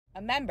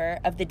a member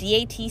of the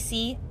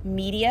DATC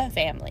media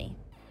family.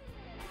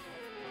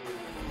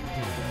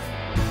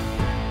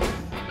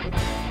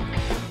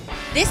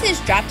 This is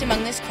Dropped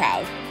Among This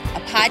Crowd, a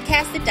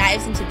podcast that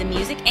dives into the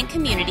music and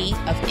community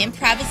of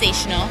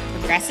improvisational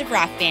progressive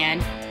rock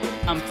band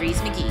Umphrey's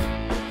McGee.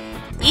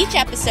 Each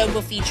episode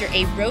will feature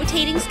a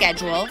rotating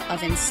schedule of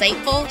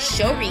insightful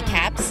show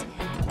recaps,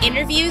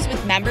 interviews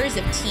with members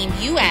of Team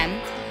UM,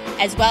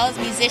 as well as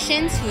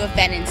musicians who have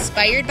been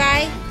inspired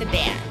by the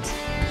band.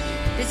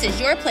 This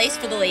is your place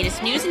for the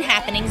latest news and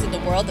happenings in the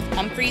world of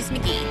Umphrey's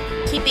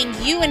McGee, keeping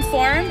you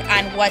informed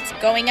on what's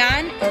going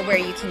on or where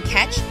you can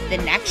catch the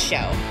next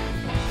show.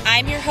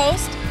 I'm your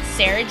host,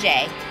 Sara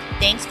J.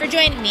 Thanks for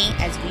joining me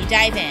as we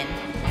dive in.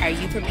 Are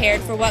you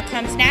prepared for what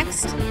comes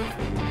next?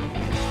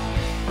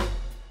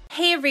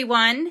 Hey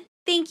everyone,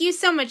 thank you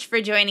so much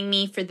for joining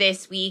me for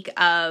this week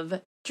of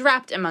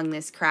Dropped Among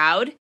This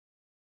Crowd.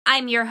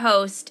 I'm your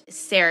host,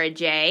 Sara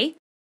J.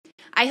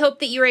 I hope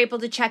that you were able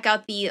to check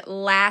out the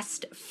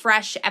last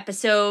fresh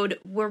episode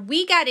where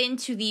we got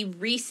into the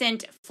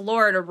recent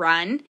Florida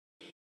run.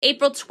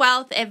 April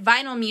 12th at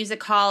Vinyl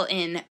Music Hall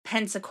in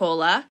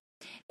Pensacola.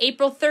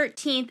 April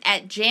 13th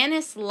at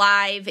Janice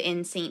Live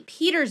in St.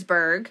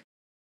 Petersburg.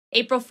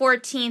 April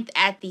 14th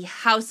at the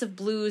House of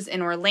Blues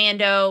in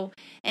Orlando.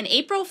 And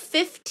April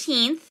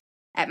 15th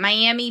at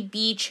Miami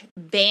Beach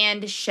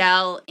Band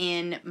Shell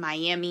in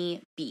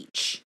Miami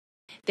Beach.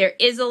 There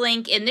is a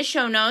link in the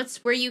show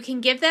notes where you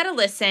can give that a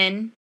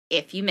listen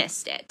if you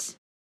missed it.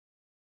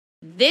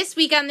 This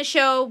week on the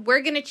show, we're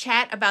going to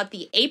chat about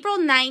the April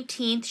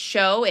 19th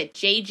show at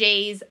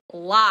JJ's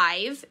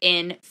Live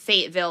in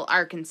Fayetteville,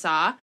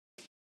 Arkansas.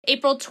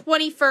 April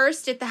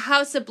 21st at the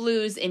House of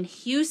Blues in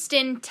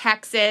Houston,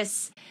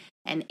 Texas.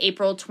 And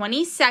April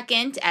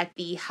 22nd at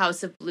the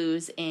House of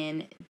Blues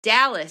in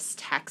Dallas,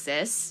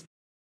 Texas.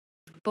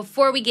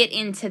 Before we get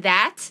into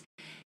that,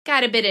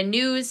 got a bit of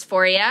news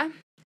for you.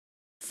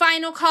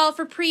 Final call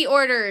for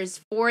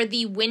pre-orders for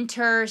the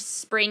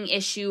winter-spring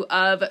issue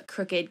of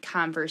Crooked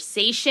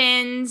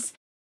Conversations.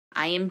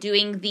 I am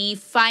doing the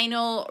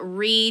final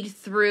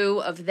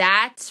read-through of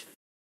that,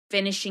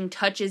 finishing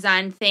touches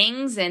on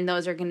things, and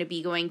those are going to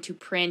be going to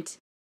print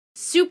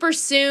super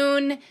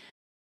soon.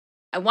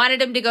 I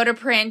wanted them to go to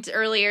print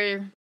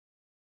earlier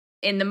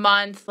in the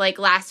month, like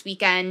last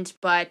weekend,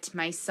 but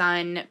my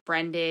son,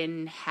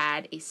 Brendan,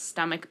 had a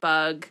stomach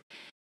bug,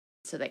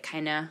 so that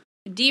kind of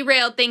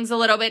derailed things a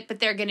little bit, but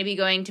they're going to be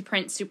going to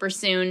print super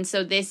soon.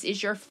 So this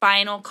is your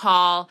final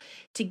call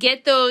to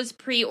get those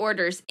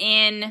pre-orders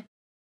in.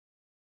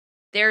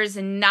 There's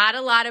not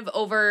a lot of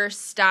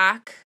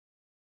overstock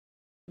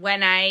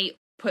when I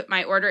put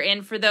my order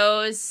in for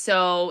those.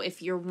 So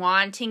if you're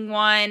wanting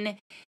one,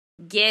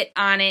 get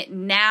on it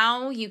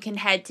now. You can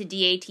head to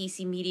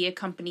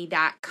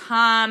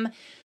datcmediacompany.com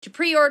to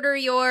pre-order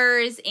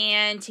yours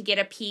and to get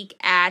a peek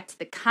at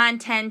the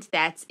content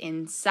that's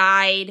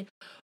inside.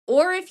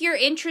 Or if you're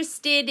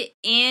interested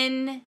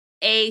in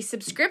a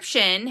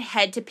subscription,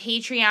 head to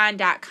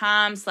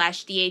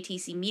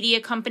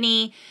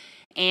patreon.com/datcmediacompany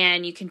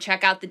and you can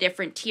check out the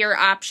different tier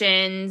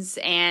options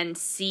and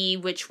see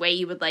which way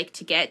you would like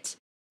to get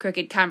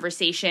Crooked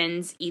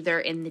Conversations, either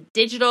in the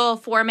digital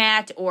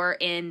format or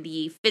in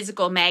the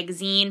physical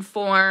magazine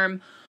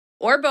form,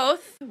 or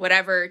both,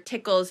 whatever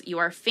tickles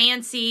your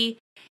fancy.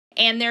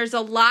 And there's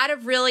a lot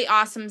of really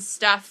awesome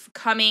stuff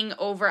coming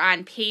over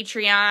on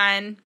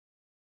Patreon.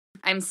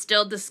 I'm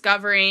still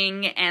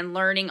discovering and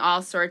learning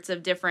all sorts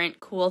of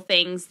different cool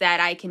things that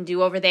I can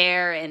do over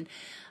there. And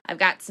I've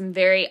got some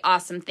very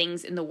awesome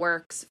things in the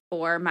works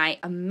for my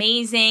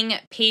amazing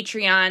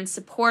Patreon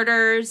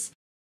supporters.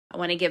 I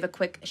want to give a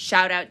quick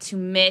shout out to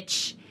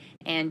Mitch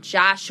and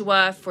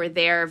Joshua for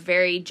their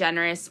very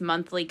generous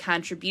monthly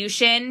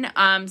contribution.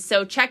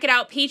 So check it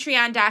out,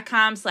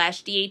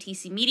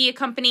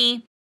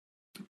 patreon.com/datcmediacompany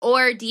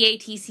or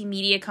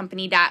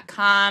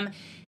datcmediacompany.com.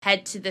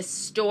 Head to the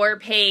store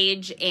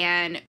page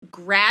and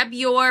grab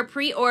your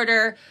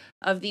pre-order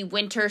of the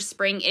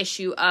winter-spring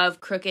issue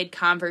of Crooked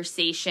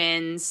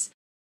Conversations.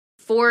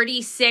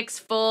 46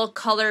 full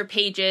color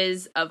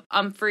pages of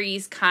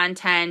Umphrey's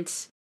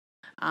content.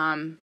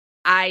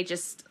 I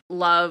just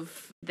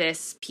love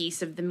this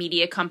piece of the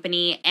media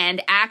company.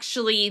 And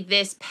actually,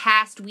 this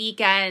past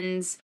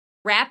weekend's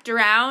wrapped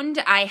around,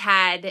 I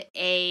had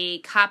a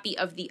copy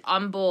of the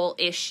Umbowl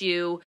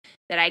issue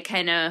that I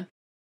kind of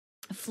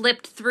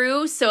flipped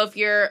through. So if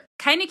you're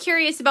kind of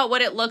curious about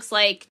what it looks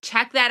like,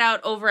 check that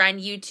out over on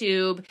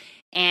YouTube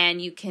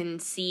and you can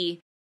see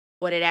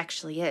what it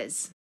actually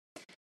is.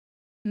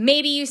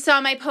 Maybe you saw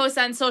my post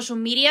on social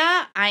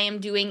media. I am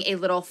doing a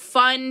little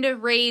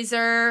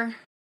fundraiser.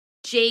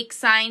 Jake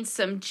signed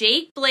some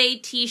Jake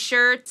Blade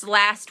t-shirts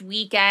last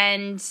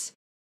weekend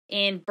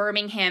in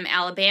Birmingham,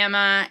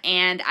 Alabama,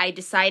 and I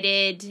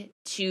decided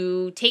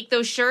to take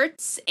those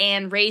shirts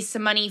and raise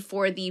some money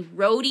for the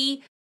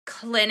Roadie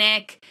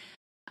Clinic,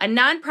 a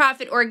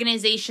nonprofit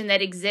organization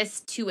that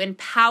exists to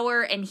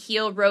empower and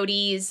heal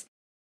roadies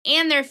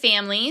and their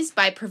families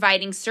by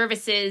providing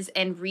services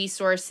and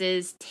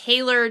resources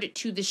tailored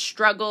to the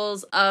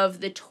struggles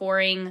of the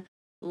touring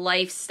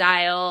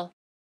lifestyle.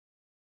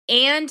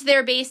 And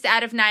they're based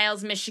out of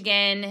Niles,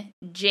 Michigan,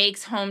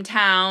 Jake's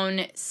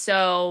hometown,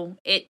 so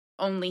it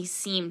only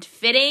seemed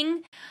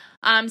fitting.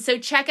 So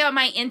check out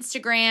my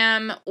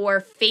Instagram or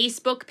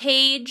Facebook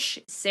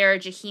page, Sara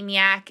J,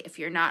 if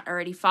you're not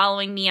already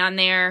following me on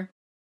there,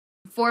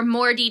 for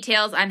more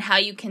details on how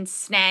you can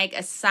snag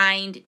a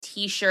signed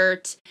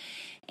t-shirt.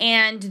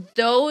 And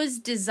those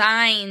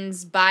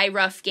designs by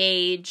Rough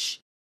Gauge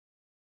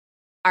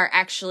are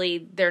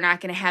actually, they're not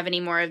going to have any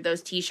more of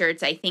those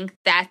t-shirts. I think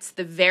that's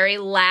the very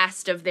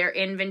last of their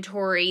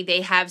inventory.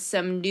 They have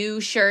some new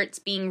shirts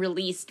being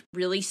released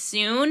really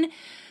soon,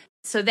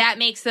 so that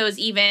makes those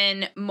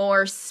even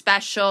more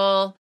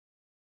special.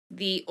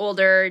 The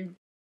older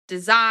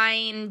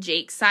design,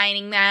 Jake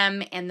signing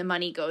them, and the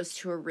money goes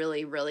to a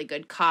really, really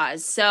good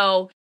cause.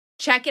 So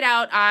check it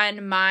out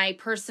on my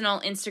personal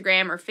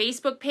Instagram or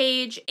Facebook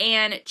page,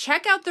 and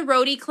check out the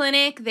Roadie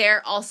Clinic.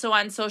 They're also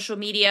on social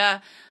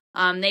media.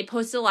 They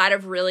post a lot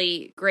of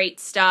really great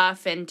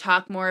stuff and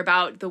talk more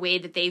about the way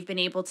that they've been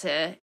able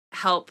to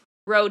help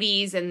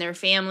roadies and their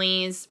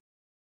families.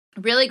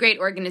 Really great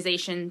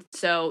organization,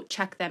 so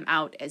check them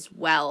out as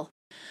well.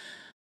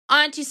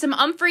 On to some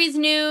Umphrey's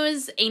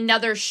news.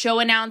 Another show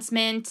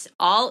announcement,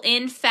 All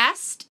In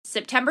Fest,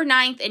 September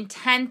 9th and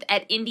 10th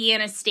at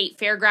Indiana State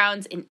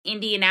Fairgrounds in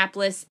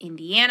Indianapolis,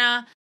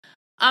 Indiana.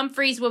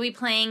 Umphrey's will be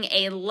playing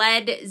a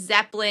Led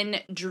Zeppelin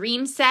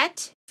Dream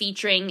Set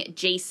featuring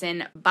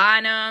Jason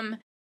Bonham.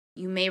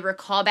 You may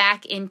recall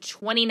back in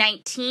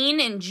 2019,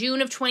 in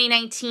June of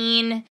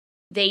 2019,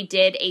 they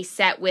did a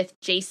set with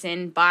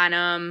Jason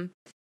Bonham.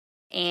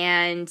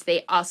 And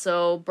they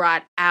also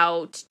brought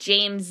out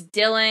James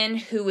Dillon,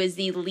 who is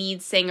the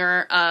lead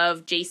singer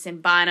of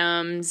Jason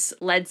Bonham's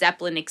Led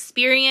Zeppelin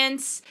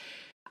Experience.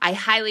 I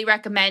highly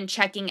recommend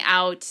checking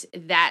out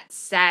that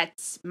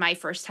set. My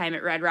first time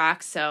at Red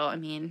Rocks, so, I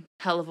mean,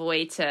 hell of a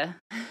way to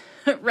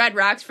Red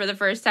Rocks for the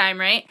first time,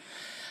 right?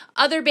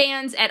 Other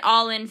bands at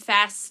All In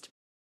Fest,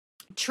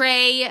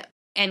 Trey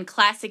and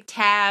Classic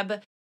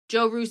Tab,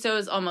 Joe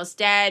Russo's Almost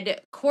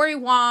Dead, Corey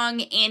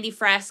Wong, Andy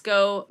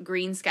Frasco,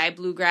 Green Sky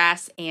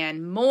Bluegrass,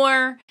 and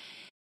more.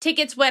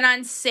 Tickets went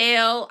on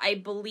sale, I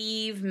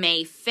believe,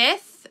 May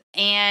 5th,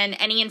 and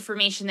any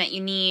information that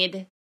you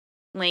need,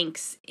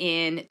 links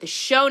in the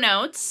show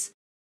notes.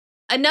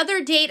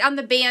 Another date on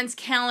the band's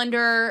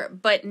calendar,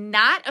 but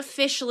not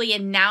officially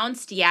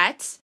announced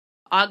yet,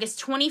 August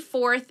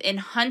 24th in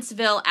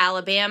Huntsville,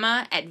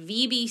 Alabama at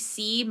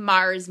VBC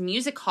Mars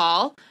Music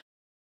Hall.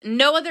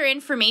 No other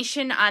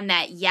information on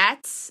that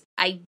yet.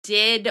 I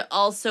did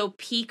also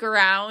peek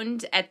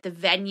around at the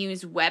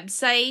venue's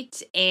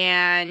website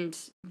and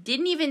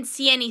didn't even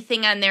see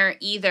anything on there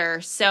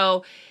either.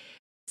 So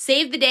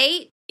save the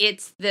date.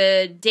 It's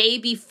the day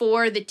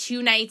before the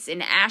 2 nights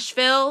in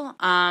Asheville.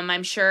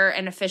 I'm sure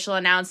an official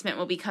announcement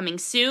will be coming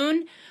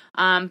soon.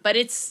 But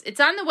it's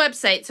on the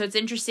website, so it's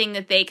interesting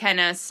that they kind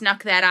of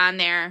snuck that on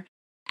there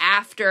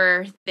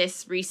after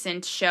this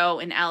recent show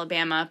in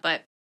Alabama.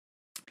 But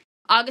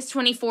August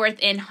 24th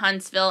in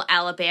Huntsville,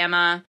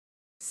 Alabama.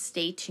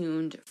 Stay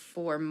tuned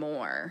for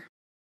more.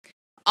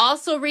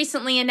 Also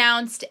recently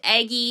announced,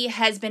 Aggie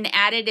has been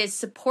added as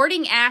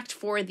supporting act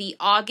for the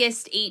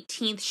August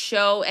 18th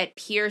show at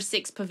Pier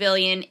 6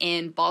 Pavilion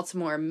in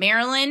Baltimore,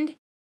 Maryland.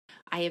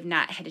 I have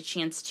not had a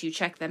chance to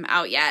check them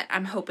out yet.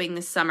 I'm hoping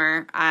this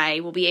summer I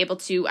will be able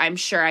to. I'm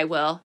sure I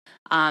will,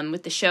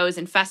 with the shows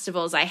and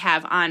festivals I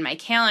have on my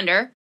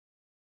calendar.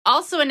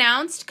 Also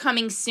announced,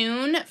 coming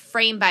soon,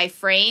 Frame by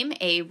Frame,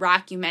 a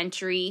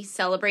rockumentary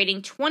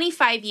celebrating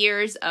 25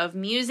 years of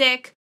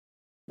music,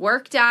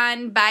 worked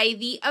on by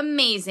the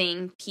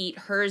amazing Pete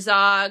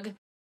Herzog.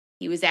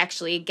 He was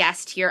actually a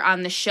guest here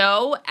on the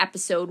show,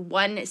 episode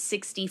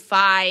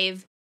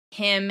 165.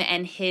 Him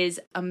and his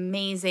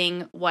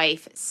amazing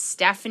wife,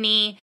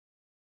 Stephanie.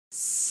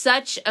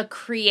 Such a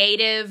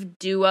creative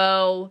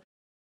duo.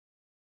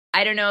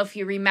 I don't know if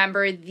you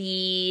remember I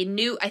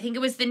think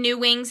it was the New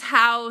Wings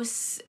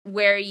house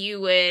where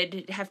you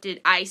would have to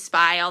I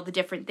Spy all the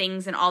different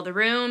things in all the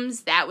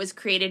rooms. That was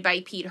created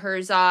by Pete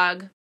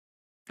Herzog.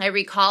 I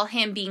recall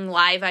him being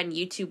live on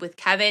YouTube with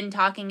Kevin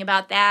talking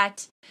about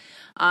that.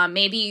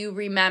 Maybe you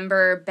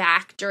remember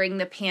back during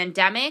the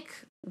pandemic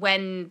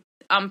when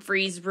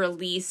Umphrey's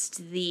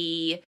released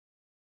the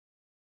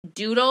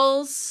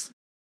doodles,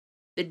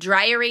 the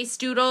dry erase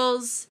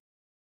doodles.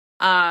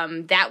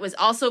 That was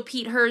also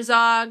Pete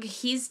Herzog.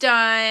 He's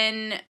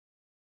done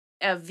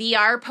a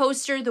VR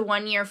poster the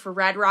one year for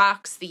Red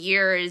Rocks. The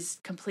year is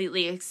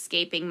completely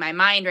escaping my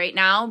mind right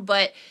now,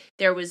 but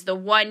there was the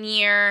 1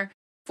 year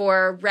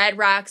for Red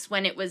Rocks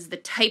when it was the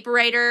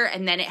typewriter,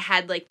 and then it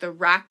had like the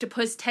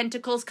Rocktopus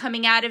tentacles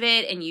coming out of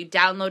it, and you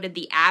downloaded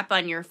the app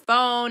on your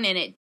phone, and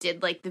it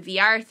did like the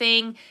VR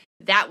thing.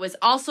 That was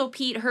also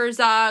Pete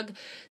Herzog.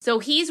 So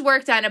he's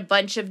worked on a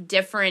bunch of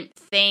different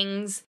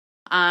things.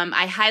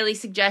 I highly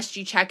suggest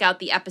you check out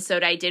the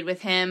episode I did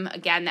with him.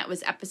 Again, that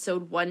was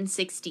episode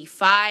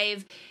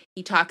 165.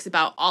 He talks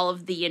about all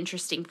of the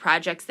interesting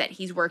projects that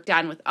he's worked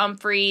on with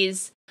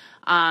Umphrey's.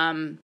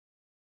 And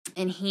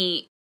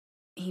he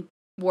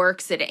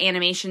works at an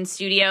animation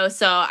studio.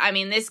 So, I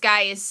mean, this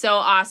guy is so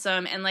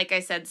awesome. And like I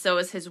said, so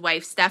is his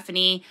wife,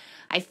 Stephanie.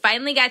 I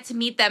finally got to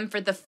meet them for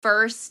the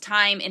first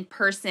time in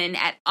person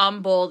at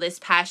Bowl this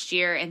past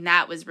year, and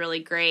that was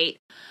really great.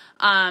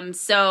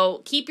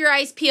 So keep your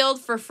eyes peeled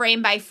for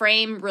Frame by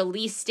Frame.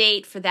 Release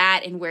date for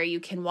that and where you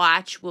can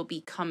watch will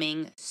be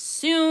coming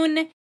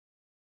soon.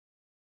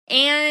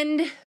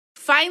 And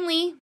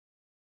finally,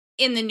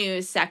 in the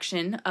news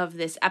section of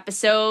this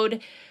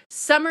episode,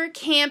 Summer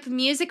Camp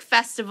Music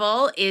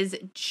Festival is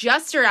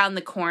just around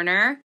the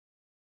corner.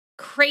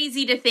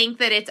 Crazy to think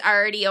that it's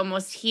already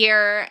almost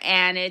here,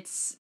 and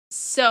it's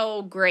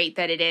so great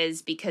that it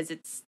is because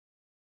it's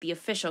the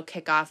official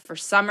kickoff for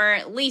summer,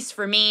 at least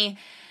for me.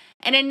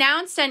 And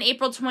announced on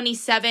April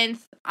 27th,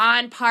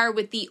 on par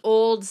with the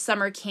old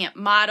summer camp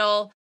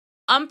model,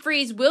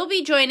 Umphrey's will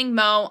be joining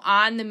Mo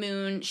on the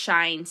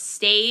Moonshine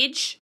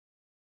stage.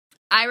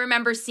 I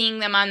remember seeing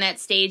them on that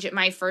stage at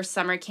my first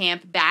summer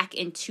camp back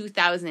in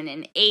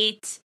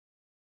 2008.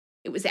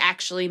 It was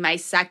actually my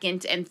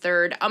second and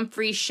third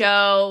Umphrey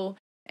show,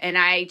 and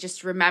I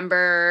just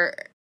remember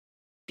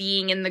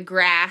being in the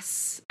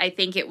grass. I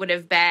think it would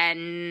have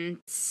been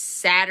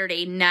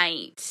Saturday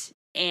night,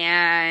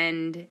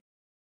 and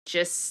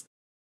just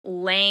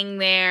laying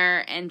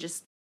there and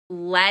just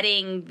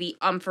letting the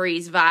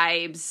Umphrey's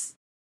vibes,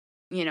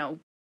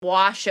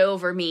 wash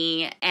over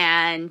me.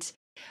 And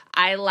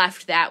I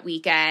left that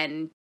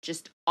weekend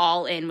just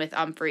all in with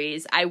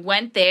Umphrey's. I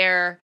went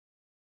there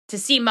to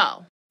see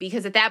Mo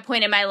because at that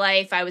point in my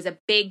life, I was a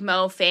big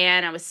Mo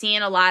fan. I was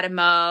seeing a lot of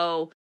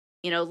Mo,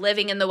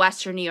 living in the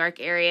Western New York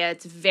area.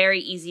 It's very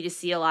easy to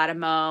see a lot of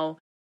Mo.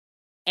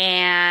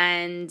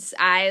 And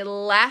I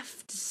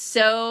left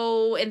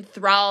so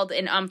enthralled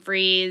in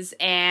Umphrey's,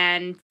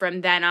 and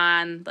from then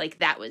on,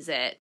 that was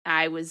it.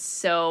 I was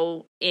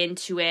so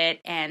into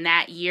it, and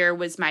that year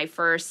was my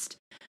first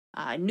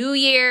New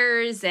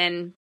Year's,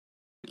 and,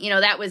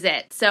 that was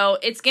it. So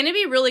it's going to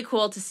be really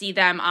cool to see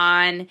them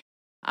on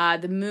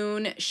the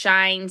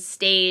Moonshine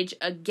stage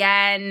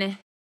again.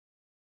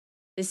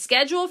 The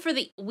schedule for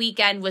the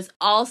weekend was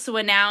also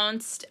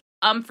announced.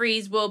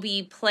 Umphrey's will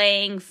be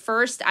playing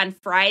first on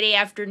Friday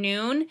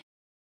afternoon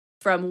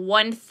from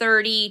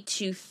 1:30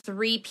 to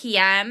 3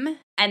 p.m.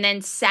 And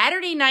then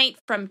Saturday night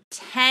from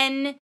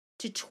 10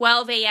 to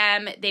 12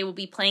 a.m., they will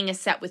be playing a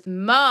set with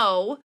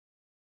Mo,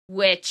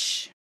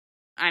 which,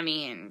 I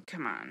mean,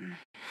 come on.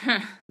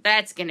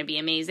 That's going to be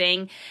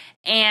amazing.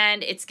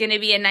 And it's going to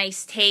be a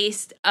nice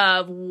taste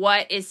of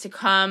what is to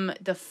come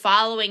the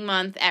following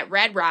month at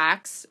Red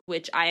Rocks,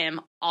 which I am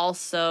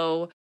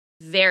also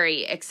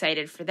very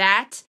excited for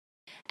that.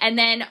 And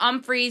then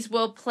Umphrey's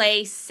will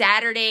play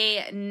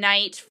Saturday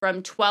night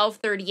from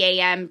 12:30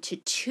 a.m. to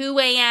 2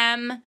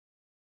 a.m.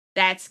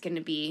 That's going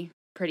to be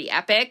pretty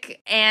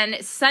epic. And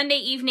Sunday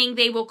evening,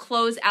 they will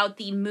close out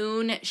the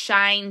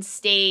Moonshine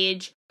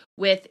stage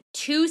with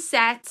 2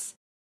 sets,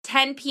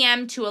 10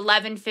 p.m. to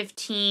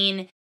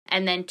 11:15,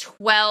 and then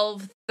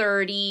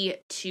 12:30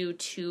 to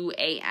 2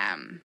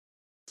 a.m.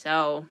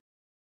 So,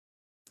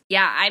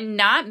 yeah, I'm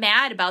not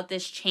mad about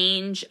this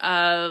change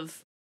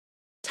of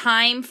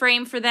time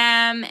frame for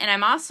them, and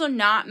I'm also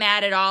not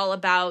mad at all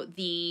about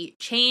the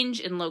change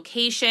in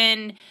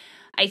location.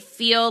 I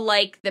feel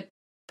like the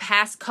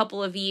past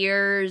couple of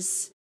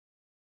years,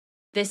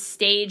 the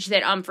stage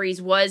that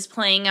Umphrey's was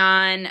playing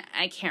on,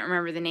 I can't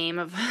remember the name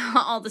of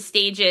all the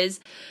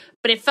stages,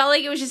 but it felt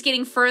like it was just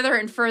getting further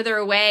and further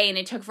away, and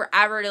it took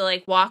forever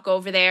to walk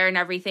over there and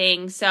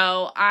everything.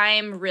 So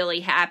I'm really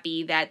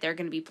happy that they're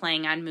going to be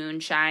playing on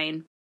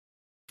Moonshine.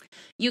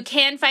 You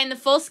can find the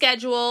full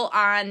schedule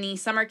on the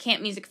Summer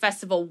Camp Music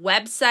Festival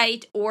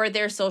website or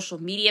their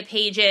social media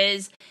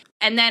pages.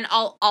 And then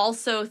I'll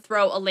also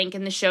throw a link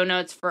in the show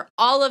notes for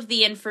all of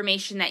the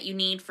information that you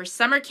need for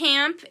summer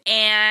camp.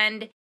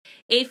 And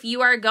if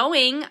you are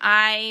going,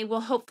 I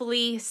will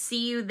hopefully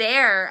see you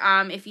there.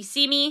 If you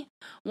see me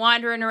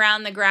wandering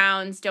around the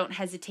grounds, don't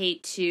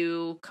hesitate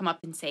to come up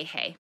and say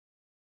hey.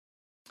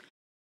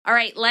 All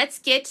right, let's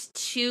get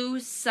to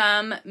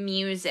some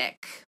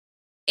music.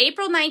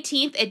 April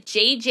 19th at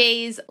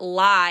JJ's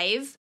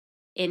Live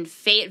in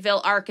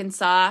Fayetteville,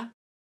 Arkansas.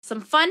 Some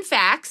fun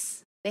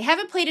facts. They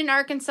haven't played in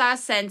Arkansas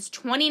since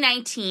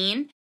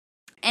 2019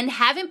 and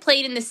haven't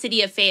played in the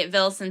city of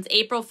Fayetteville since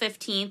April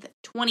 15th,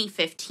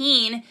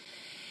 2015.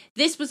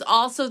 This was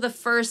also the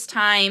first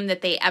time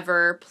that they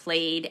ever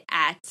played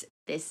at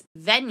this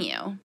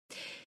venue.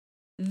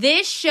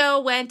 This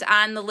show went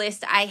on the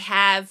list I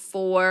have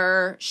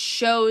for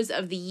shows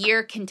of the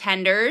year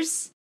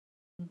contenders.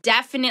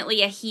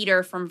 Definitely a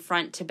heater from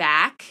front to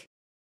back.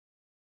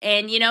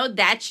 And,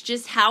 that's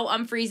just how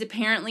Umphrey's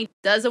apparently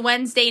does a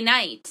Wednesday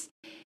night.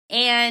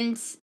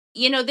 And,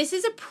 this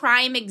is a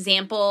prime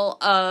example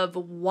of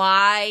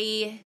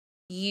why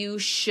you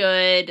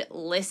should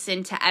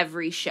listen to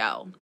every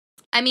show.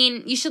 I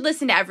mean, you should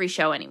listen to every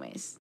show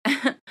anyways.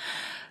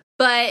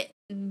 But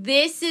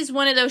this is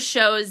one of those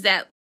shows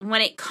that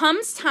when it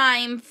comes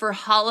time for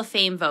Hall of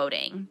Fame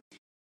voting,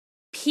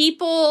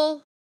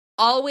 people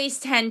always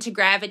tend to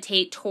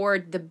gravitate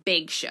toward the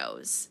big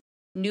shows.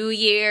 New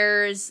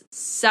Year's,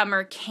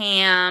 summer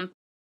camp.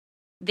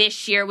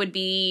 This year would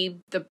be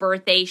the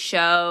birthday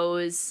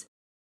shows,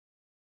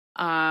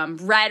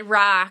 Red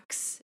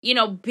Rocks,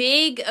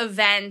 big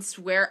events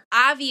where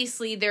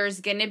obviously there's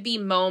going to be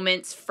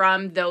moments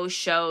from those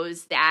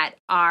shows that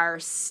are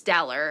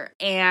stellar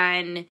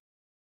and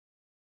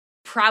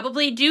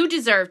probably do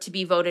deserve to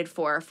be voted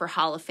for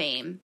Hall of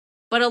Fame.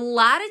 But a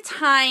lot of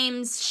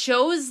times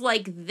shows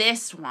like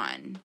this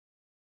one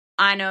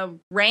on a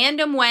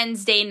random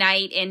Wednesday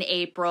night in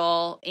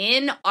April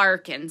in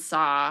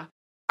Arkansas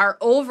are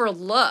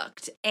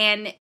overlooked.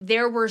 And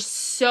there were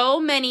so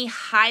many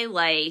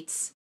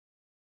highlights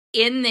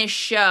in this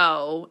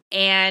show,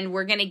 and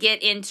we're going to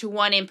get into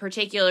one in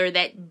particular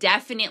that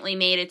definitely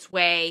made its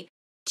way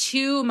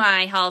to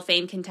my Hall of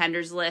Fame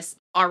contenders list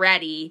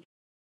already.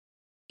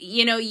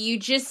 You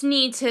just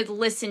need to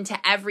listen to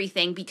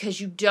everything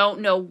because you don't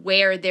know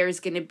where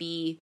there's going to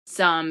be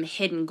some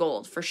hidden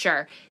gold for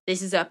sure.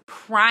 This is a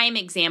prime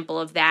example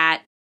of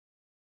that.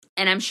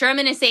 And I'm sure I'm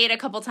going to say it a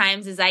couple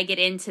times as I get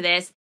into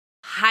this.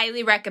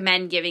 Highly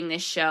recommend giving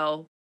this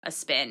show a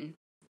spin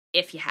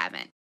if you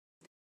haven't.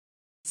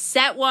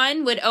 Set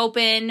 1 would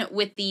open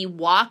with the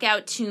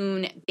walkout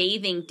tune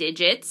Bathing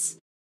Digits,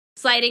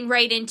 sliding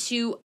right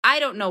into I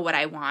Don't Know What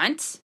I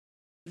Want,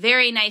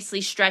 very nicely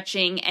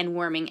stretching and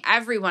warming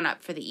everyone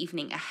up for the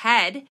evening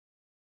ahead.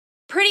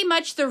 Pretty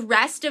much the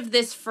rest of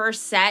this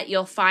first set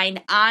you'll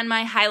find on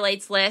my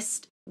highlights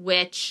list,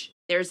 which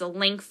there's a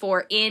link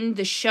for in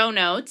the show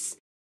notes.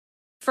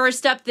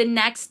 First up, the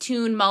next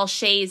tune,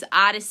 Malche's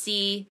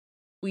Odyssey.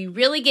 We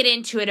really get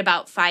into it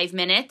about 5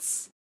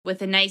 minutes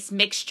with a nice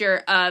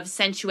mixture of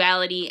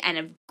sensuality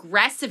and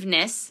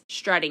aggressiveness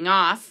strutting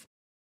off.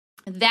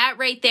 That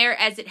right there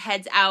as it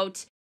heads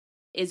out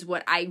is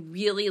what I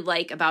really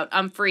like about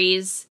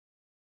Umphrey's.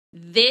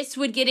 This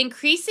would get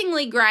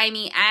increasingly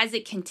grimy as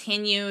it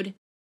continued,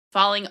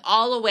 falling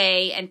all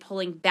away and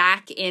pulling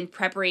back in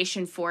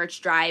preparation for its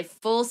drive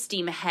full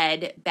steam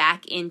ahead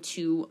back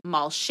into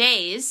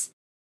Malche's.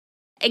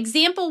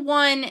 Example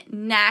 1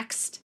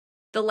 next.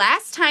 The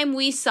last time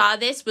we saw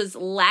this was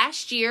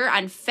last year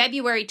on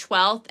February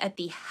 12th at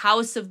the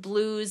House of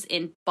Blues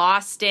in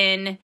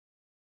Boston.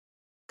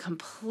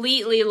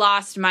 Completely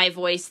lost my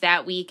voice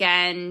that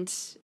weekend,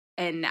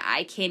 and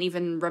I can't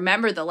even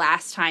remember the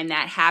last time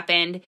that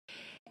happened.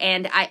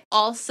 And I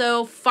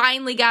also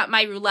finally got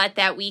my roulette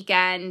that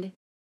weekend.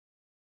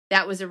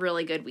 That was a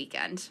really good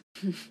weekend.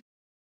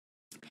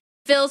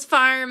 Phil's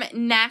Farm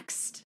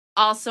next,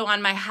 also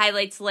on my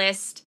highlights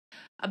list.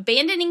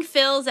 Abandoning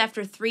Phil's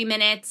after 3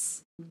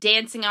 minutes,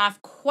 dancing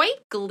off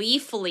quite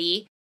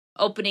gleefully,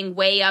 opening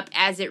way up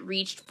as it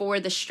reached for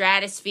the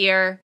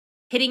stratosphere,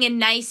 hitting a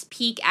nice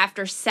peak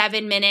after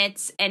 7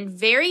 minutes, and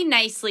very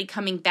nicely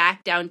coming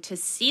back down to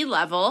sea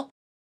level,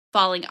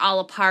 falling all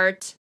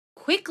apart,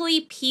 quickly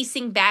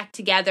piecing back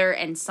together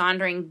and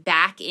sauntering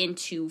back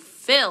into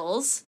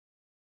Phil's.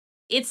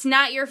 It's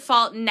Not Your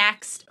Fault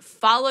next,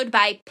 followed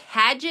by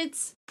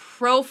Paget's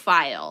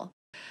Profile.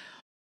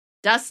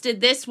 Dusted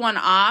this one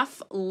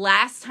off.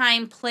 Last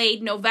time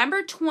played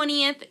November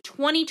 20th,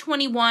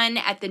 2021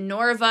 at the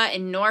Norva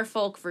in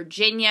Norfolk,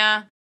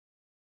 Virginia.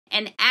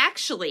 And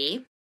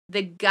actually,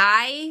 the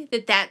guy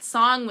that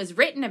song was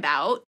written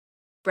about,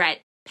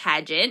 Brett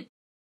Paget,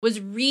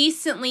 was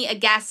recently a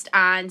guest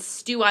on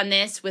Stew on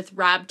This with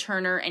Rob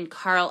Turner and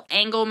Carl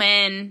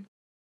Engelman.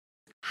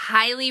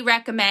 Highly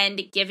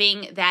recommend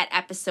giving that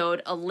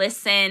episode a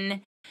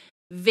listen.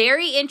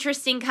 Very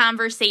interesting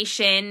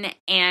conversation,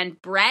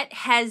 and Brett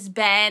has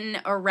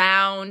been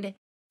around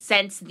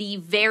since the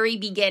very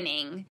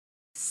beginning,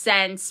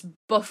 since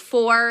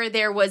before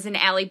there was an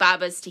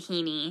Alibaba's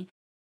Tahini.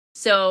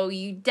 So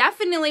you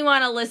definitely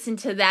want to listen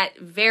to that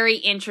very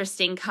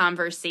interesting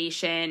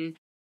conversation.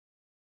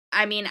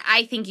 I mean,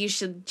 I think you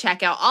should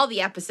check out all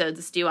the episodes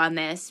of Stew on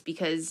This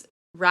because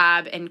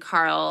Rob and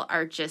Carl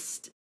are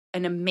just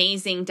an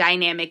amazing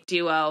dynamic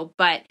duo,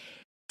 but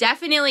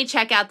definitely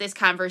check out this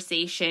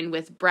conversation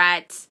with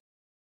Brett.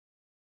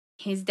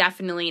 He's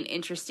definitely an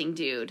interesting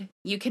dude.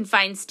 You can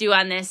find Stew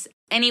on This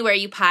anywhere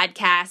you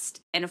podcast,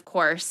 and of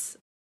course,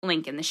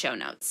 link in the show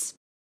notes.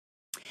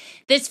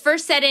 This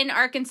first set in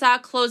Arkansas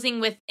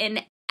closing with an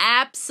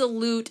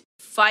absolute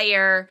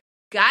fire.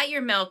 Got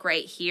Your Milk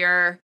right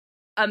here.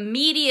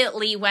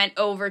 Immediately went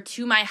over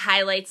to my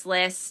highlights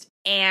list,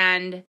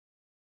 and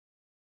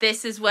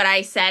this is what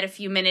I said a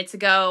few minutes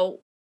ago.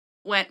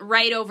 Went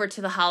right over to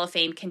the Hall of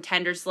Fame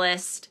contenders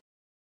list.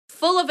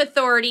 Full of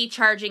authority,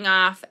 charging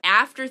off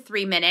after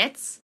 3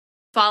 minutes,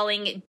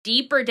 falling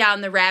deeper down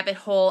the rabbit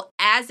hole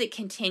as it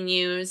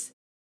continues,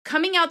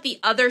 coming out the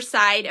other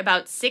side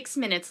about 6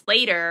 minutes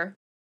later,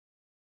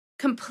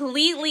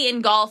 completely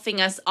engulfing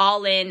us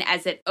all in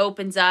as it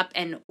opens up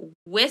and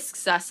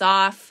whisks us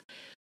off,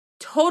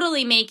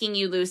 totally making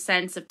you lose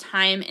sense of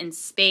time and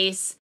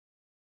space.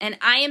 And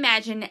I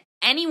imagine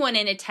anyone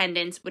in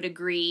attendance would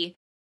agree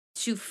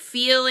to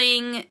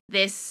feeling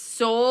this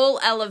soul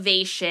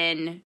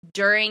elevation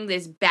during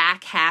this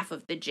back half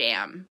of the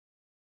jam.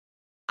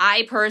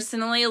 I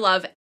personally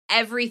love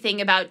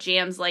everything about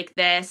jams like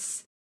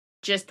this.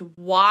 just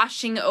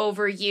washing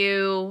over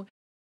you,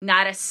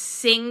 not a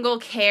single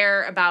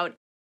care about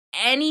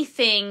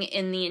anything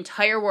in the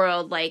entire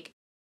world. Like,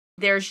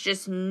 there's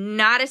just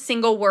not a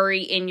single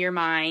worry in your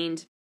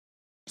mind.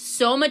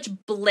 So much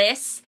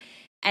bliss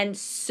and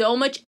so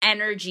much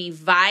energy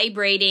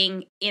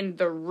vibrating in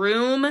the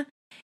room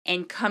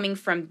and coming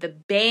from the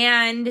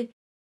band.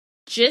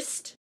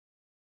 Just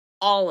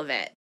all of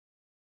it.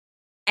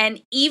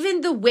 And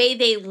even the way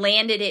they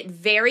landed it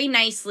very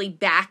nicely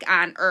back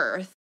on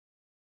Earth.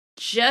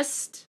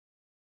 Just,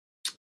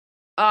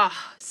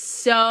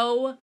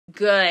 so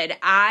good.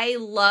 I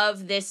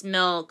love this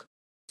milk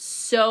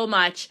so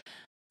much.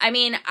 I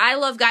mean, I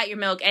love Got Your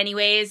Milk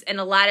anyways, and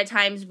a lot of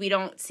times we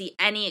don't see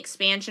any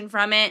expansion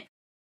from it.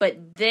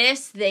 But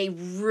this, they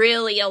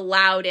really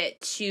allowed it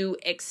to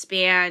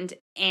expand,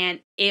 and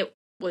it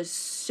was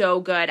so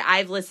good.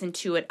 I've listened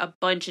to it a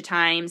bunch of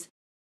times.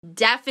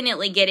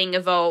 Definitely getting a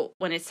vote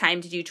when it's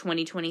time to do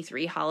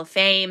 2023 Hall of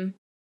Fame.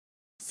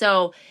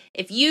 So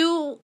if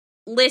you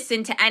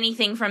listen to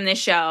anything from this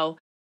show,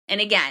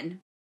 and again,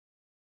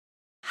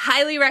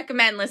 highly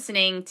recommend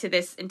listening to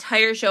this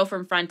entire show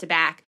from front to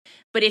back.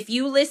 But if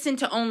you listen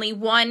to only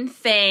one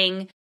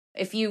thing,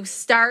 if you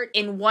start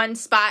in one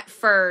spot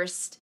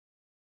first,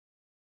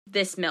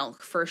 this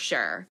milk for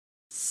sure.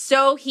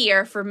 So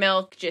here for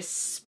milk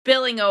just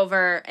spilling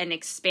over and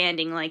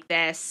expanding like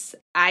this.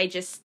 I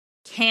just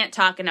can't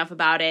talk enough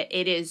about it.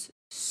 It is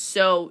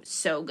so,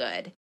 so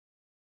good.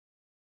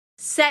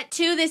 Set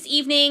 2 this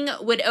evening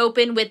would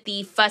open with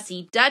the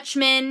Fussy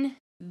Dutchman.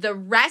 The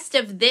rest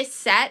of this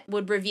set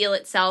would reveal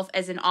itself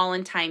as an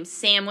all-in-time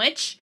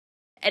sandwich,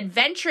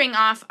 adventuring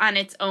off on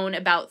its own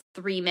about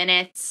 3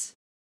 minutes.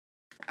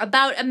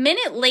 About a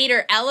minute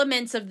later,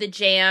 elements of the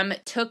jam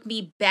took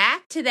me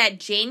back to that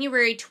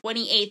January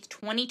 28th,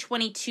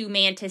 2022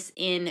 Mantis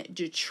in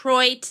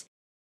Detroit.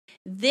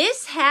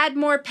 This had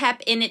more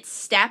pep in its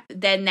step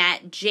than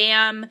that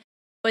jam,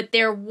 but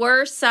there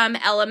were some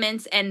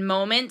elements and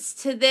moments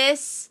to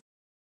this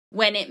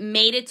when it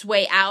made its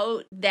way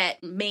out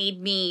that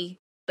made me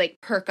like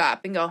perk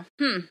up and go,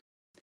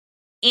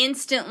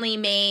 instantly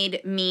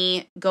made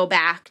me go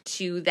back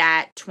to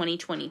that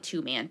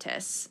 2022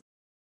 Mantis.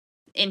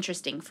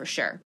 Interesting for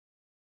sure.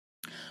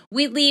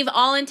 We leave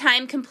All in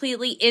Time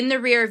completely in the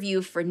rear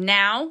view for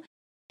now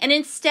and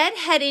instead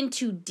head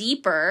into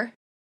Deeper.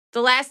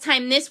 The last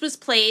time this was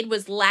played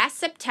was last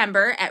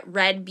September at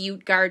Red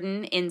Butte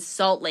Garden in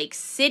Salt Lake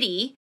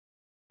City.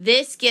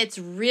 This gets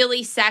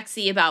really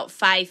sexy about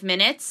 5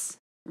 minutes,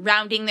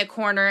 rounding the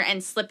corner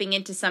and slipping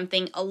into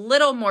something a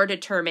little more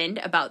determined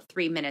about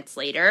 3 minutes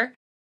later,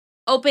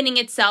 opening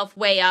itself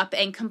way up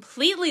and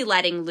completely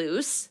letting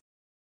loose,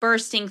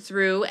 bursting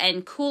through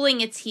and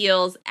cooling its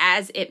heels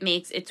as it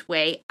makes its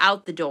way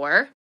out the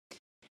door,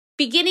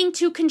 beginning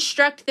to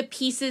construct the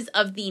pieces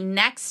of the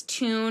next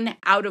tune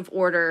out of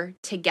order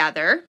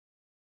together.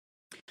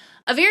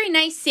 A very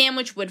nice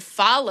sandwich would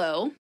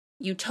follow,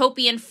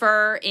 Utopian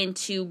Fur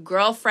into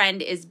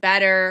Girlfriend is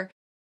Better,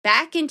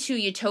 back into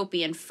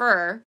Utopian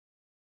Fur.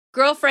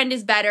 Girlfriend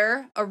is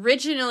Better,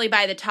 originally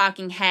by the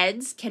Talking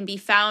Heads, can be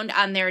found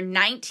on their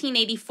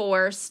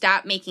 1984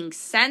 Stop Making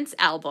Sense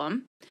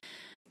album.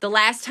 The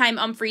last time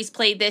Umphrey's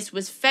played this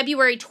was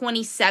February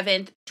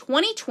 27th,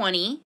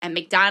 2020 at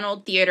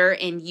McDonald Theater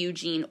in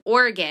Eugene,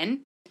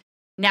 Oregon.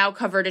 Now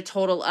covered a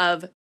total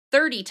of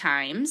 30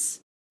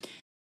 times.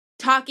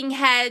 Talking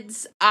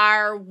Heads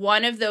are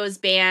one of those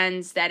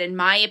bands that, in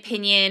my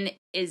opinion,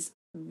 is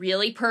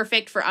really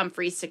perfect for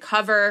Umphrey's to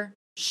cover.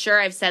 Sure,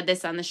 I've said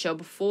this on the show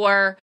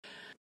before.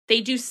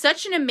 They do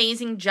such an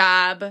amazing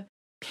job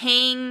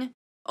paying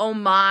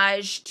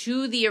homage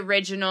to the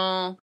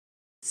original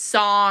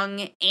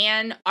song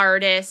and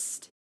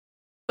artist,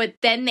 but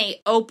then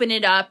they open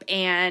it up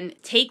and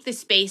take the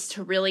space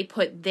to really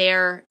put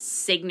their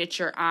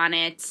signature on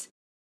it.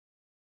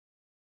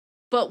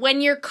 But when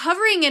you're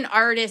covering an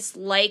artist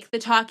like the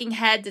Talking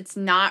Heads, it's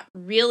not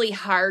really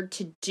hard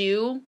to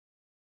do.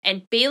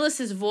 And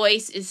Bayless's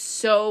voice is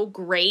so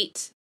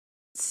great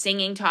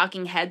singing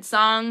Talking Head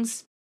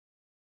songs.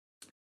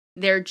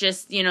 They're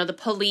just, the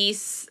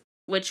Police,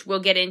 which we'll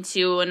get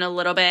into in a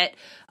little bit.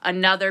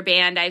 Another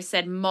band I've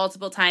said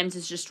multiple times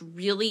is just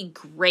really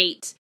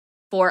great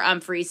for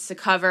Umphrey's to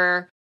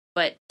cover.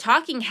 But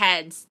Talking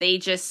Heads, they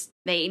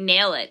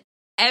nail it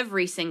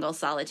every single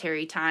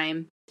solitary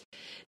time.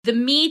 The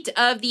meat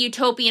of the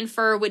Utopian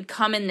Fur would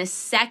come in the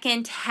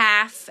second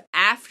half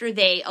after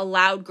they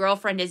allowed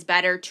Girlfriend is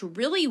Better to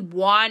really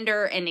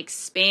wander and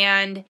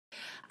expand.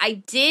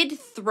 I did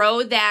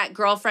throw that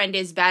Girlfriend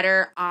is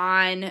Better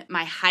on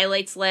my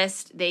highlights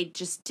list. They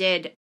just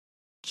did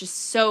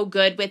so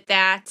good with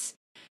that.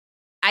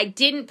 I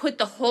didn't put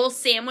the whole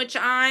sandwich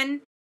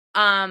on,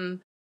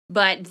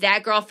 but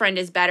that Girlfriend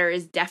is Better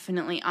is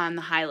definitely on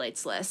the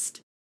highlights list.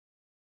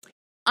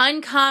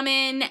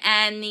 Uncommon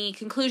and the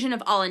conclusion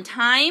of All in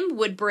Time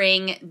would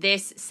bring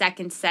this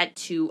second set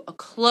to a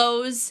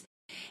close.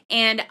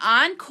 And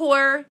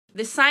Encore,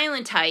 the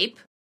silent type,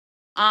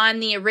 on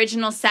the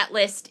original set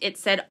list, it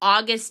said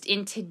August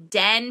into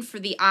Den for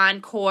the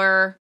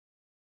Encore.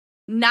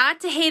 Not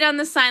to hate on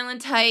the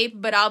silent type,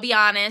 but I'll be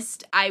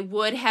honest, I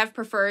would have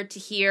preferred to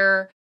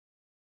hear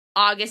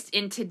August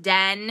into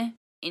Den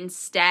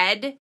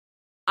instead.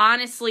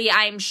 Honestly,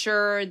 I'm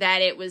sure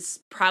that it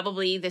was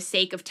probably the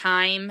sake of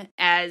time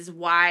as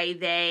why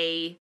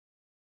they,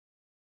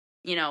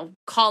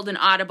 called an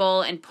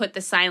audible and put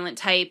the silent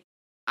type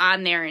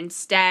on there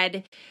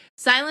instead.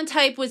 Silent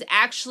type was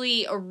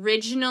actually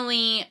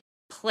originally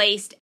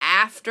placed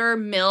after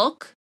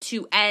Milk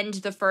to end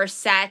the first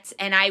set,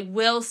 and I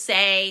will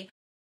say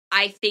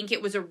I think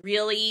it was a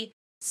really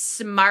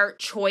smart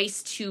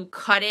choice to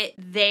cut it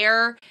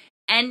there.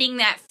 Ending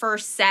that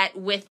first set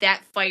with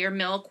that Fire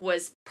Milk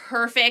was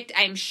perfect.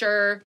 I'm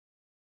sure,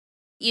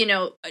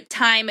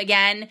 time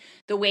again,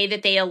 the way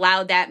that they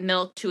allowed that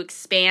milk to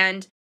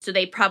expand, so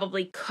they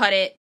probably cut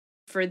it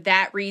for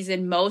that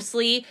reason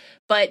mostly.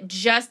 But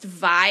just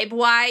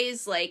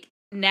vibe-wise, like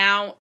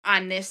now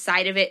on this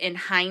side of it, in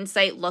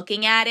hindsight,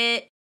 looking at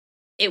it,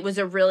 it was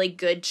a really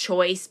good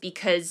choice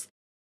because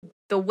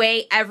the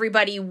way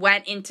everybody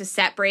went into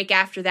set break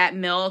after that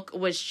milk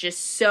was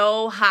just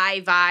so high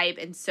vibe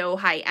and so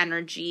high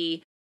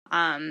energy.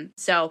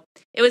 So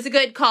it was a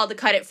good call to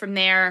cut it from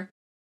there.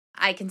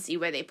 I can see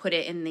where they put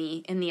it in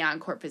the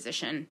encore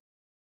position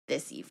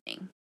this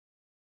evening.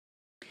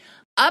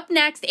 Up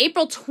next,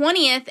 April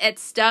 20th at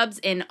Stubbs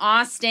in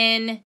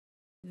Austin.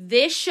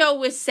 This show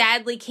was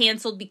sadly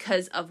canceled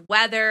because of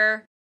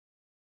weather.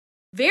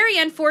 Very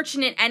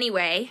unfortunate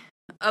anyway.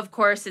 Of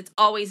course, it's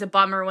always a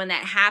bummer when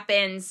that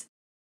happens.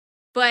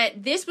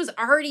 But this was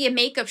already a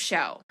makeup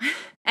show,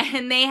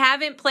 and they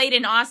haven't played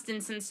in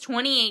Austin since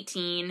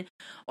 2018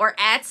 or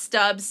at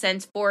Stubbs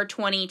since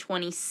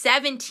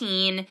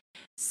 4/20/2017.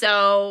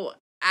 So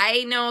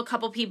I know a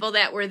couple people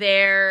that were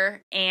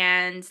there,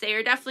 and they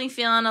were definitely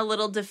feeling a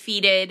little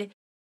defeated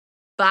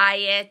by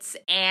it.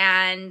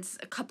 And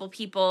a couple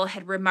people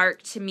had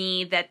remarked to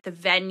me that the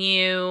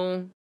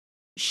venue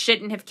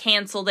shouldn't have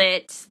canceled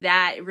it,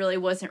 that it really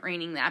wasn't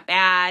raining that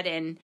bad,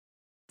 and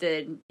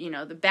the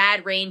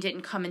bad rain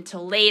didn't come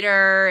until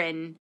later,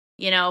 and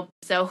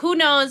so who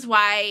knows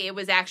why it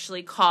was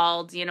actually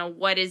called.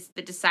 What is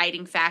the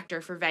deciding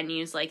factor for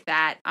venues like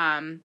that?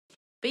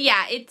 But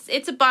yeah,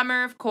 it's a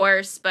bummer, of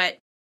course, but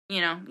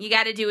you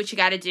got to do what you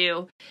got to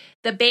do.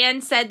 The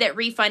band said that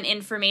refund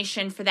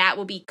information for that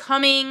will be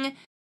coming,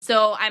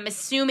 so I'm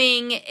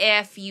assuming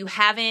if you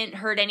haven't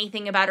heard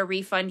anything about a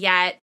refund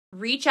yet,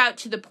 reach out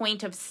to the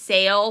point of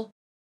sale.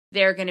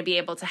 They're going to be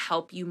able to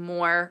help you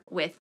more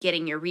with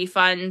getting your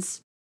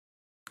refunds.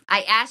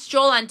 I asked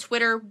Joel on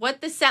Twitter what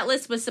the set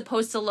list was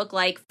supposed to look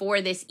like for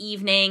this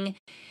evening.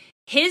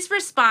 His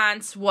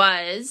response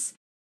was,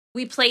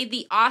 we played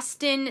the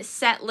Austin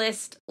set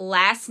list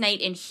last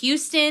night in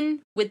Houston,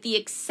 with the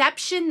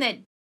exception that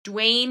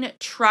Dwayne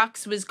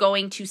Trucks was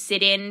going to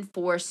sit in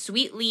for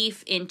Sweet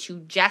Leaf into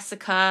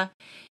Jessica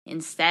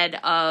instead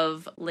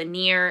of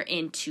Lanier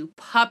into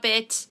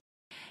Puppet.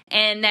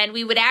 And then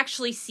we would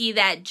actually see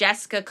that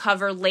Jessica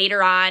cover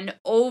later on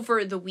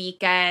over the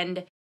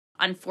weekend,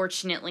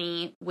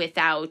 unfortunately,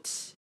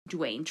 without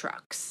Dwayne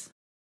Trucks.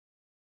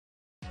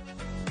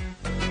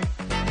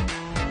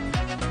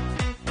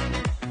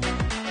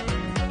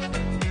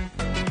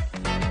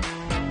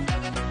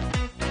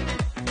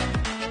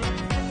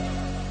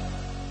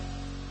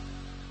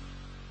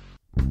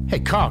 Hey,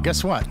 Carl,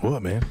 guess what?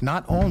 What, man?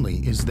 Not only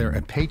is there a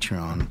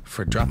Patreon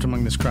for Dropped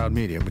Among This Crowd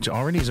Media, which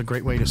already is a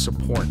great way to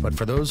support, but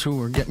for those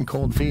who are getting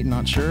cold feet and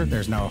not sure,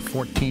 there's now a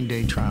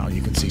 14-day trial.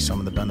 You can see some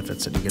of the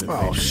benefits that you get at the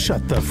Patreon.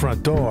 Shut the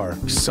front door.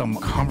 Some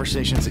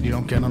conversations that you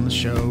don't get on the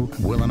show.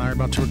 Will and I are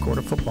about to record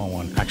a football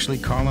one. Actually,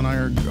 Carl and I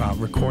are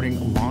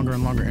recording longer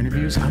and longer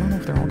interviews. I don't know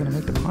if they're all going to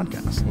make the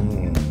podcast,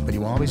 but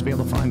you will always be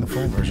able to find the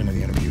full version of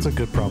the interview. It's a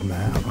good problem to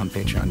have. On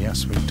Patreon,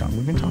 yes. We've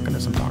been talking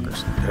to some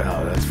talkers.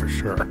 Yeah, that's for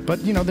sure.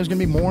 But, there's going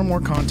to be more and more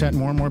content,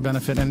 more and more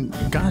benefit, and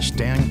gosh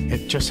dang,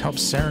 it just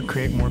helps Sarah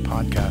create more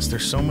podcasts.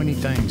 There's so many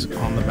things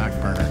on the back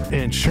burner.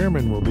 And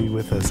Sherman will be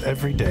with us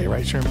every day,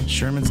 right, Sherman?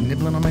 Sherman's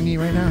nibbling on my knee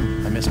right now.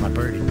 I miss my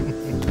birdie.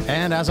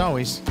 And as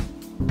always,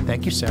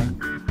 thank you, Sarah.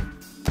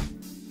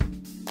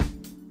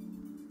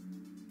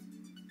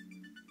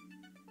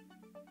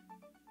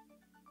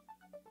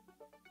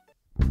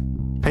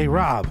 Hey,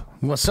 Rob.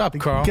 What's up,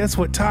 Carl? Guess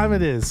what time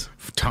it is?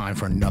 Time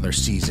for another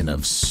season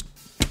of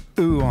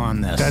Stew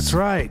on This. That's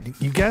right.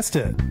 You guessed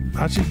it.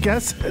 How'd you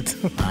guess it?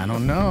 I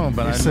don't know,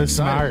 but You're I'm so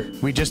excited.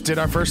 smart. We just did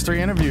our first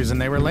 3 interviews, and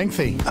they were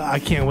lengthy. I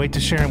can't wait to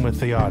share them with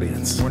the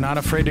audience. We're not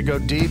afraid to go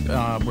deep.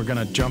 We're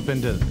going to jump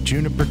into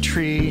Juniper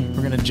Tree.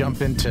 We're going to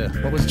jump into,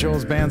 what was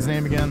Joel's band's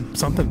name again?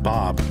 Something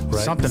Bob,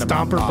 right? Something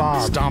Stomper about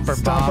Bob.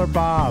 Stomper Bob.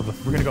 Bob.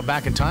 We're going to go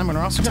back in time, and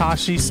we're also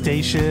Tashi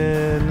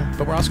Station.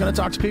 But we're also going to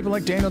talk to people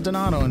like Daniel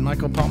Donato and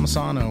Michael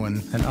Palmisano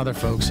and other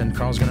folks. And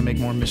Carl's going to make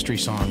more mystery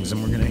songs,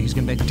 and he's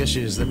going to make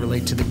dishes that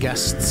relate to the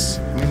guests.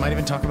 We might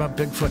even talk about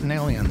Bigfoot and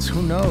aliens.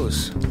 Who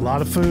knows? A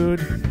lot of food,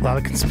 a lot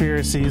of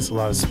conspiracies, a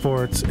lot of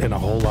sports, and a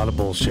whole lot of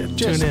bullshit.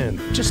 Tune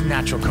in. Just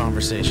natural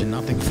conversation.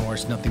 Nothing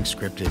forced, nothing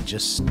scripted.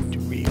 Just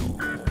real.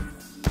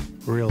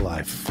 Real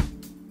life.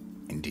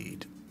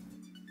 Indeed.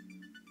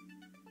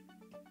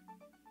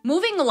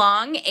 Moving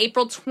along,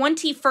 April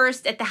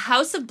 21st at the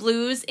House of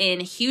Blues in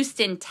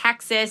Houston,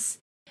 Texas.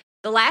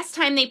 The last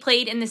time they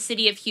played in the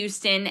city of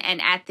Houston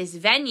and at this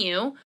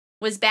venue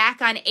was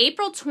back on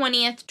April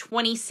 20th,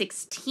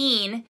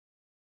 2016.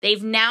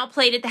 They've now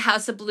played at the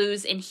House of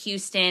Blues in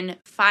Houston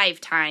 5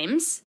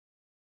 times.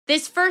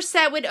 This first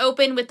set would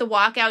open with the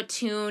walkout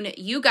tune,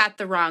 You Got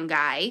the Wrong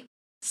Guy,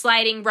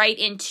 sliding right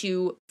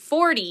into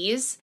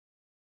 40s.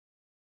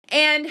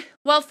 And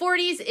while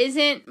 40s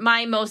isn't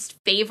my most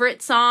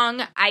favorite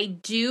song, I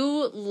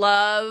do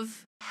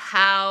love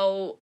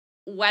how,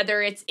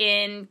 whether it's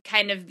in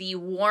kind of the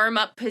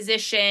warm-up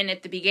position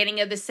at the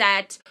beginning of the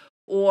set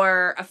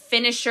or a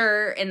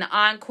finisher in the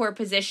encore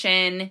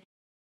position,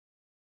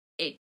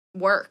 it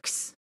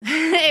works.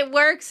 It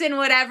works in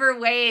whatever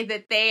way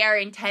that they are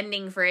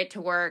intending for it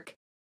to work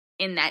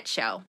in that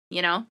show,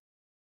 you know?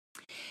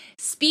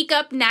 Speak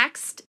Up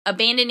next,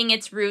 abandoning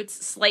its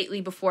roots slightly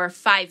before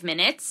 5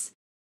 minutes.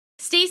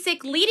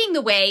 Stasik leading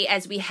the way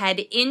as we head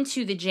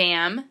into the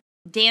jam,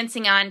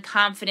 dancing on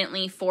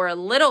confidently for a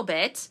little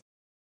bit,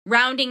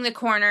 rounding the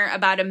corner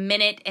about a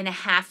minute and a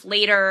half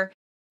later,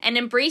 and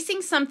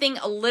embracing something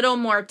a little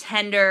more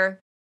tender,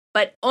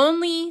 but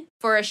only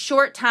for a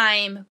short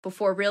time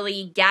before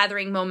really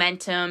gathering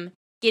momentum,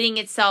 getting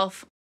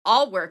itself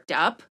all worked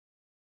up,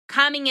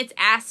 calming its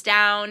ass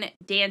down,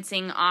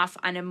 dancing off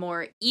on a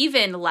more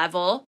even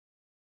level,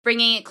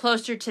 bringing it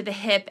closer to the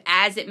hip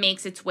as it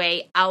makes its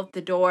way out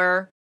the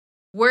door,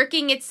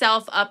 working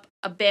itself up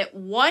a bit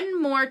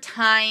one more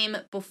time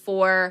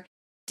before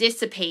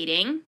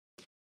dissipating.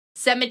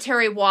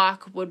 Cemetery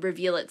Walk would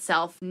reveal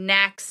itself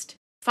next,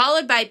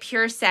 followed by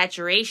Pure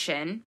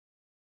Saturation.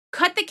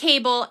 Cut the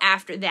Cable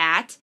after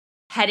that,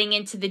 heading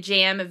into the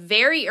jam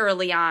very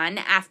early on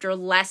after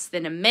less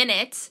than a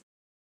minute.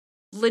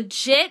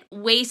 Legit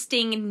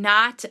wasting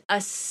not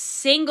a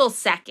single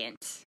second,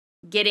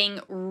 getting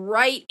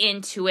right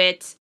into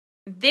it.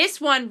 This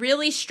one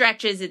really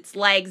stretches its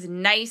legs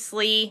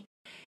nicely,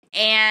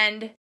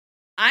 and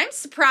I'm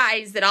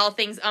surprised that All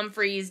Things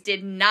Umphrey's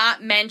did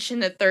not mention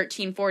the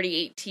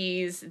 1348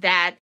 tease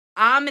that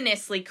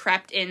ominously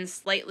crept in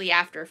slightly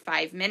after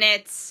 5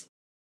 minutes.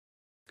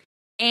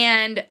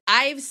 And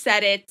I've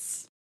said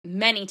it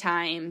many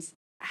times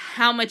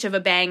how much of a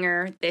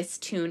banger this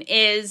tune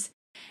is.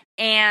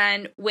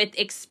 And with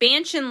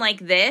expansion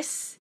like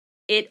this,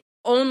 it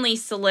only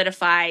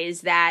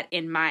solidifies that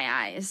in my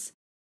eyes.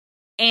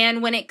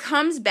 And when it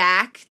comes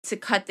back to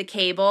Cut the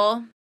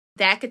Cable,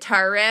 that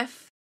guitar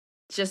riff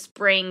just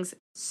brings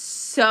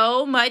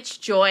so much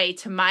joy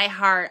to my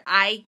heart.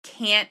 I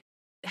can't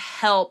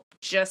help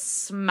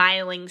just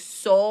smiling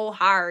so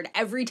hard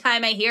every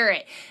time I hear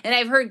it. And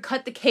I've heard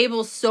Cut the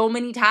Cable so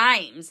many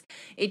times.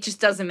 It just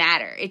doesn't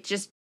matter. It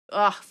just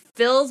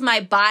fills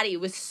my body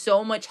with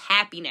so much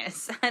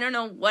happiness. I don't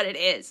know what it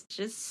is. It's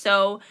just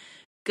so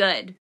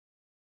good.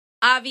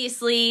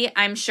 Obviously,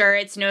 I'm sure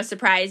it's no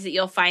surprise that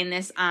you'll find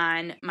this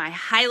on my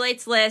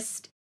highlights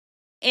list.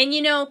 And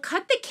you know,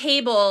 Cut the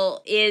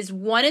Cable is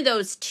one of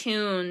those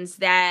tunes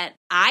that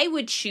I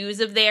would choose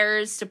of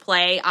theirs to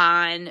play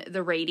on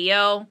the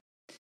radio.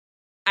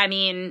 I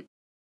mean,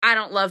 I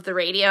don't love the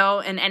radio,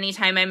 and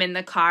anytime I'm in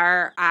the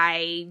car,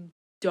 I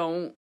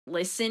don't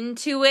listen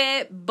to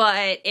it.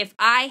 But if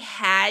I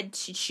had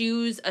to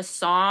choose a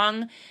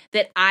song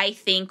that I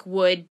think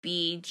would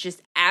be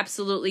just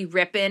absolutely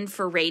ripping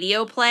for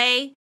radio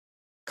play,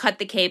 Cut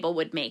the Cable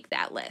would make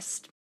that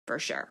list for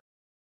sure.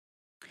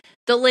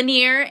 The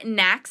Lanier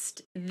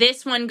next.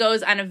 This one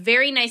goes on a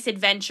very nice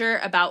adventure,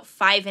 about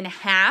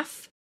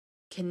 5.5.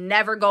 Can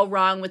never go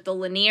wrong with the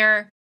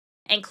Lanier.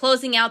 And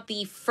closing out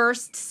the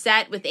first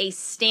set with a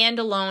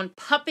standalone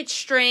puppet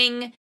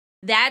string.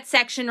 That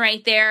section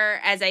right there,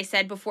 as I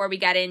said before we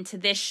got into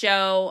this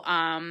show,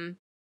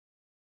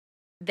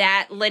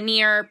 that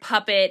Lanier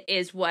puppet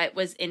is what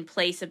was in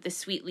place of the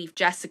Sweet Leaf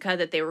Jessica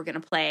that they were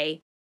going to play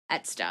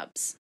at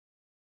Stubbs.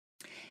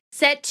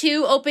 Set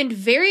 2 opened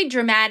very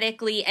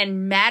dramatically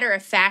and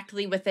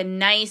matter-of-factly with a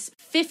nice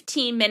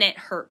 15-minute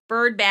Hurt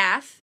Bird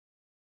Bath.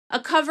 A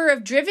cover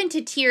of Driven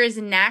to Tears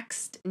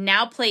next,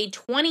 now played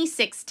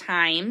 26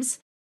 times.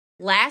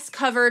 Last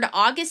covered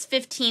August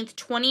 15th,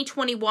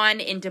 2021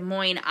 in Des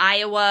Moines,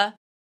 Iowa.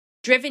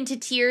 Driven to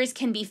Tears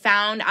can be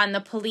found on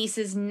the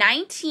Police's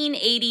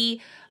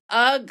 1980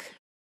 Ugh,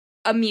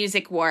 A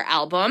Music War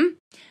album.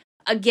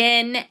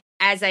 Again,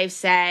 as I've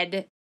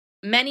said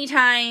many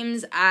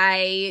times,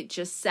 I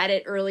just said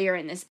it earlier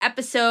in this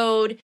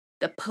episode,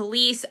 the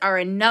Police are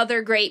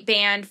another great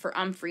band for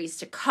Umphrey's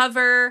to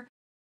cover.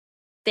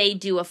 They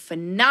do a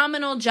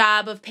phenomenal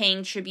job of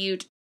paying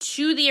tribute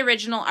to the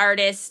original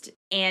artist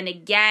and,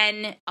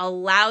 again,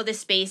 allow the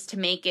space to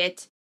make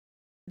it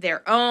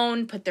their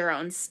own, put their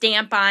own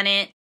stamp on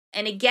it.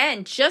 And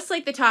again, just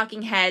like the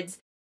Talking Heads,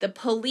 the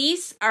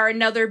Police are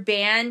another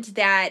band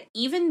that,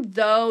 even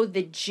though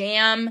the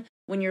jam,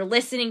 when you're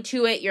listening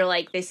to it, you're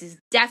like, this is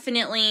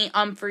definitely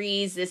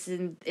Umphrey's, this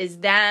is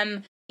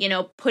them, you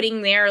know,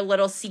 putting their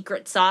little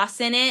secret sauce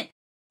in it.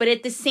 But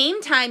at the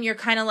same time, you're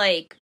kind of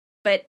like,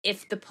 but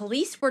if the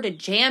Police were to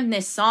jam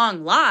this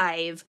song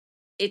live,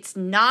 it's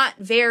not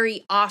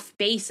very off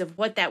base of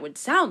what that would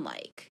sound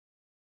like,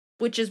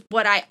 which is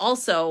what I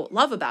also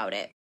love about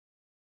it.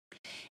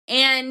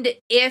 And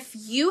if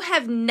you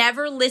have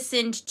never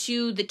listened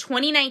to the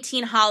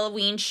 2019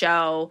 Halloween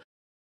show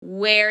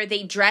where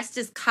they dressed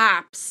as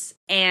cops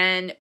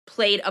and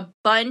played a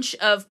bunch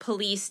of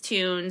police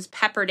tunes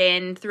peppered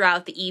in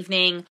throughout the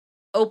evening,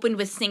 opened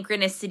with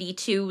Synchronicity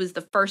 2 was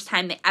the first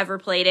time they ever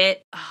played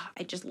it. Oh,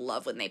 I just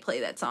love when they play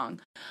that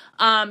song.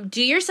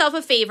 Do yourself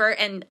a favor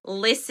and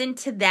listen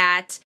to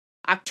that.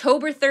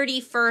 October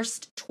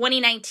 31st,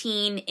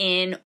 2019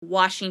 in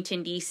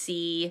Washington,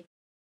 D.C.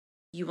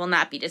 You will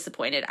not be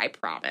disappointed, I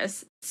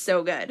promise.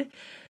 So good.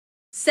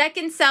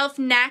 Second Self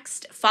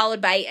next,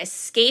 followed by a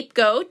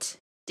Scapegoat,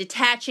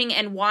 detaching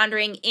and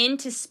wandering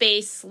into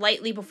space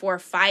slightly before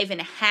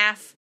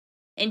 5.5.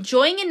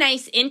 Enjoying a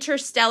nice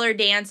interstellar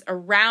dance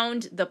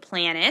around the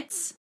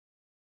planets.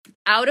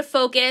 Out of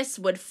Focus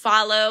would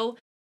follow,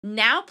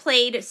 now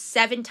played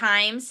 7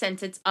 times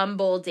since its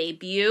Umbold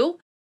debut.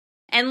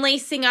 And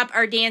lacing up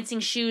our dancing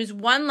shoes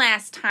one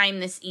last time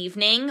this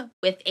evening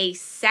with a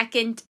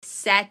second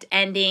set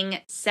ending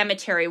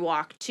Cemetery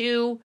Walk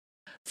 2.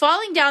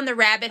 Falling down the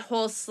rabbit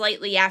hole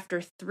slightly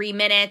after 3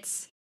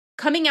 minutes.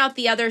 Coming out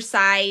the other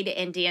side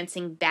and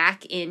dancing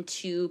back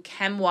into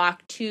Chem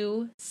Walk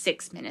 2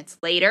 6 minutes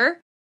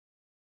later.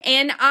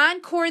 And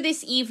encore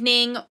this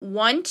evening,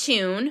 one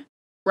tune,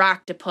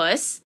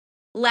 Rocktopus.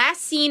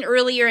 Last seen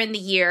earlier in the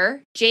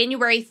year,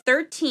 January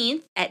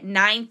 13th at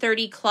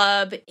 9:30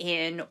 Club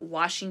in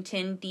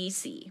Washington,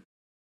 D.C.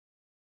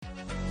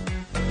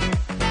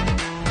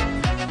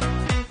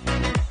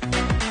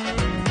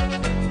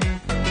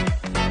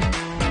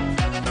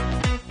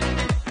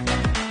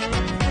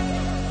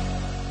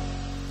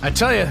 I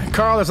tell you,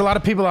 Carl, there's a lot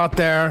of people out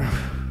there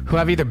who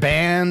have either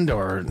band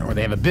or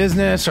they have a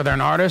business or they're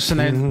an artist and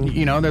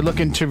they're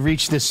looking to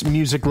reach this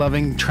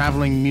music-loving,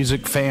 traveling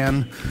music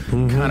fan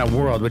kind of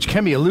world, which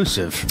can be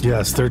elusive.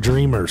 Yes, they're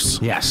dreamers.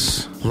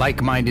 Yes,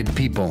 like-minded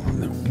people.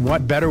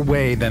 What better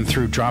way than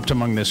through Dropped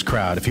Among This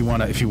Crowd? If you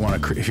have a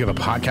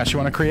podcast you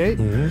want to create,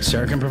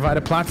 Sara can provide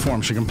a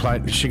platform. She can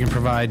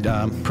provide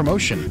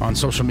promotion on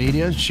social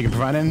media. She can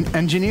provide an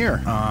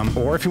engineer.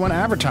 Or if you want to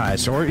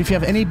advertise, or if you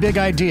have any big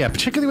idea,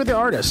 particularly with the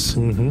artists,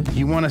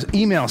 you want to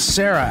email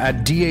Sara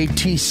at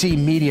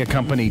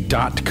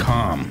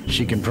datcmediacompany.com.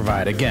 She can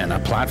provide, again, a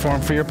platform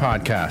for your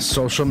podcast,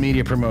 social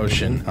media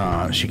promotion.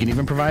 She can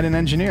even provide an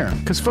engineer.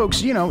 Because,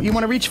 folks, you want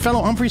to reach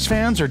fellow Umphrey's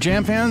fans or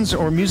Jam fans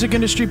or music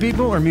industry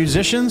people or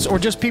musicians or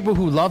just people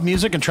who love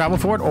music and travel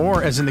for it,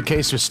 or, as in the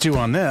case with Stu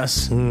on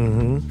this,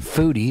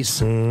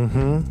 foodies,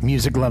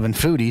 music-loving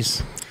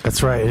foodies.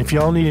 That's right. And if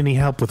y'all need any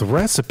help with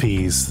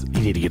recipes,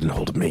 you need to get in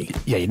hold of me.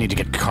 Yeah, you need to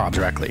get Carl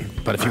directly.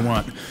 But if you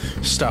want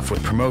stuff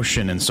with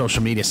promotion and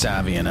social media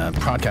savvy and a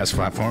podcast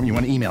platform, you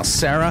want to email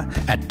Sara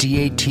at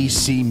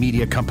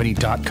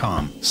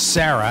datcmediacompany.com.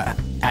 Sara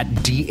at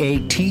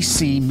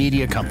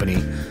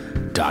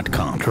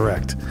datcmediacompany.com.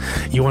 Correct.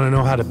 You want to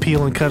know how to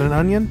peel and cut an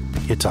onion?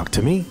 You talk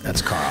to me.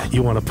 That's Carl.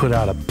 You want to put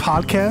out a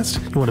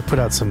podcast? You want to put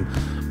out some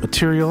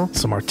material,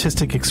 some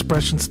artistic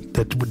expressions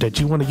that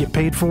you want to get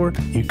paid for?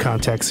 You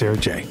contact Sara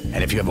J.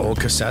 And if you have old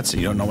cassettes that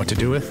you don't know what to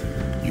do with,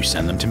 you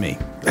send them to me,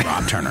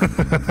 Rob Turner.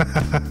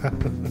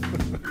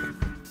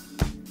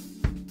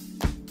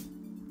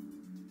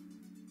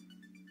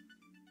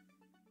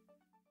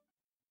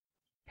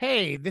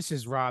 Hey, this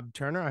is Rob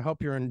Turner. I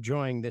hope you're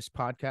enjoying this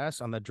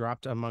podcast on the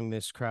Dropped Among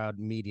This Crowd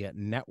Media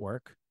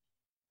Network.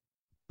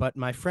 But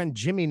my friend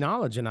Jimmy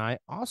Knowledge and I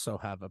also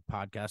have a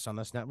podcast on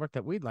this network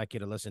that we'd like you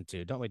to listen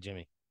to. Don't we,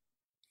 Jimmy?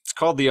 It's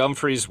called the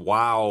Umphrey's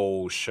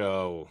Wow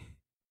Show.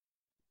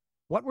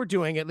 What we're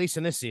doing, at least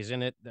in this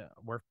season,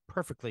 we're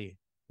perfectly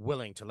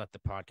willing to let the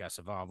podcast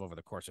evolve over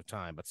the course of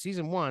time. But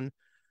season 1,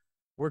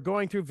 we're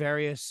going through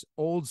various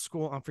old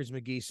school Umphrey's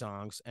McGee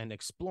songs and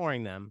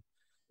exploring them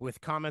with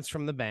comments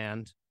from the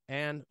band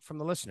and from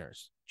the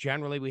listeners.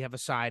 Generally, we have a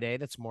side A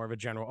that's more of a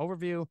general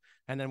overview,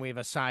 and then we have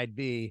a side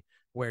B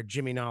where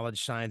Jimmy Knowledge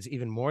shines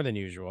even more than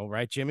usual.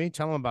 Right, Jimmy?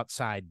 Tell them about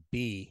side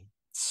B.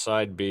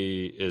 Side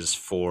B is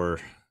for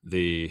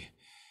the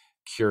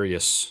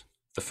curious,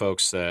 the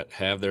folks that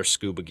have their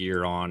scuba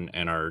gear on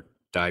and are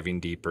diving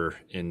deeper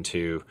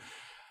into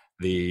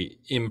the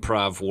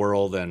improv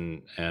world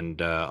and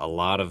a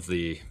lot of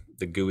the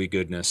gooey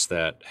goodness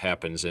that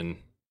happens in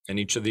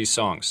each of these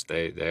songs.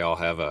 They all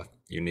have a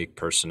unique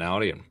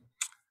personality, and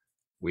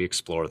we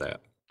explore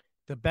that.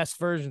 The best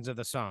versions of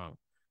the song,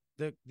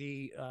 the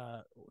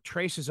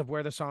traces of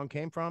where the song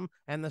came from,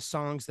 and the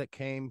songs that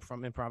came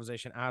from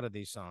improvisation out of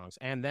these songs.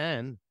 And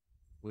then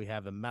we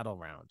have a medal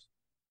round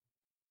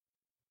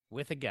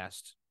with a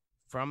guest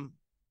from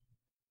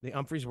the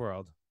Umphrey's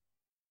world.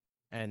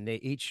 And they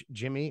each,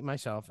 Jimmy,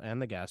 myself,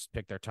 and the guest,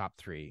 pick their top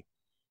 3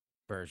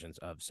 versions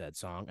of said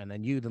song. And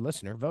then you, the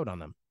listener, vote on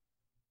them.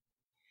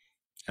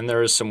 And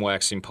there is some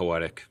waxing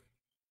poetic.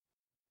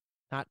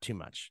 Not too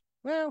much.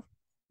 Well,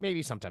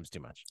 maybe sometimes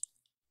too much.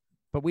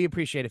 But we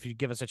appreciate if you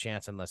give us a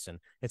chance and listen.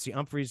 It's the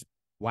Umphrey's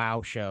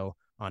Wow Show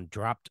on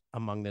Dropped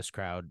Among This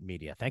Crowd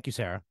Media. Thank you,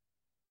 Sara.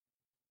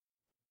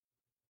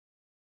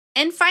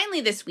 And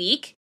finally this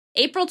week,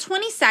 April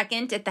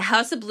 22nd at the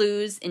House of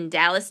Blues in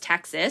Dallas,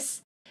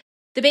 Texas.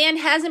 The band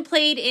hasn't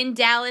played in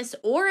Dallas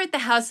or at the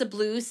House of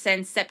Blues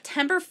since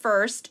September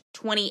 1st,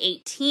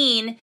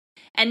 2018,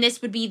 and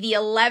this would be the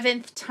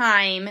 11th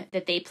time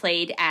that they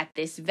played at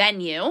this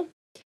venue.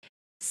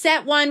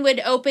 Set 1 would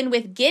open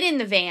with Get in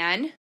the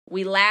Van.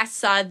 We last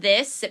saw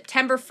this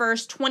September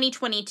 1st,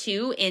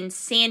 2022 in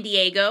San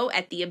Diego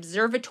at the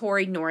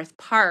Observatory North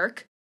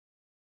Park.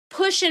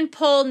 Push and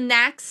Pull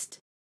next.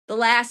 The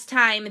last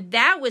time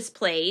that was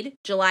played,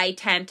 July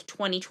 10th,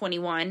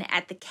 2021,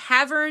 at the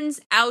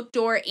Caverns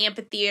Outdoor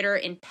Amphitheater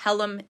in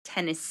Pelham,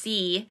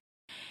 Tennessee.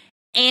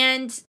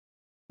 And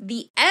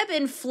the ebb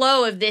and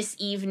flow of this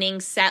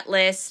evening's set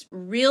list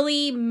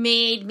really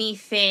made me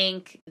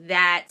think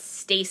that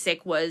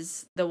Stasik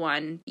was the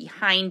one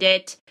behind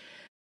it.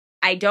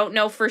 I don't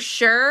know for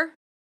sure,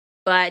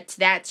 but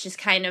that's just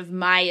kind of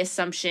my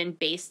assumption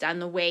based on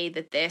the way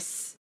that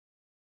this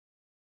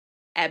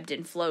ebbed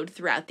and flowed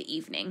throughout the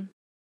evening.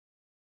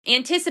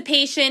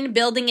 Anticipation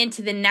building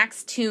into the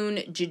next tune,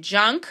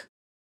 Jajunk.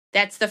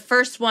 That's the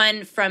first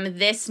one from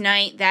this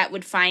night that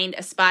would find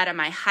a spot on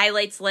my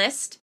highlights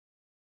list.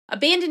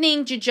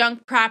 Abandoning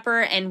Jajunk proper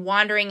and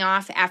wandering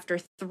off after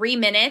 3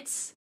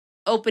 minutes,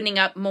 opening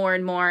up more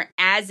and more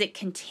as it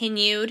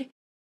continued,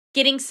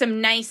 getting some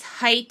nice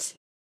height,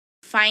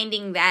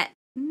 finding that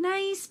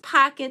nice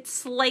pocket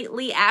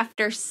slightly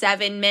after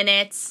 7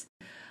 minutes,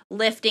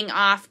 lifting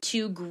off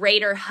to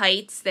greater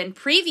heights than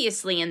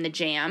previously in the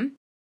jam,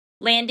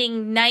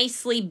 landing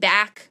nicely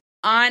back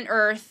on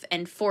Earth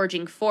and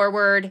forging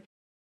forward.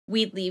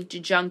 We'd leave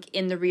Jajunk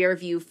in the rear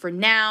view for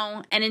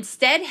now and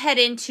instead head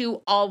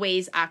into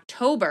Always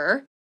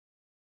October.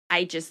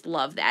 I just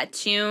love that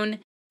tune.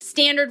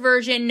 Standard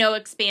version, no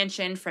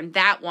expansion from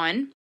that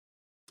one.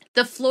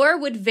 The floor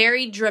would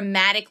very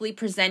dramatically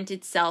present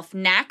itself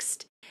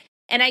next.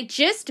 And I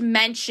just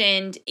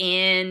mentioned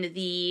in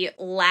the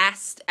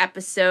last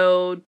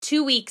episode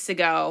 2 weeks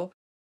ago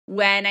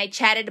when I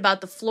chatted about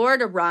the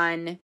Florida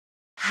run,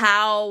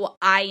 how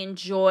I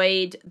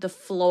enjoyed the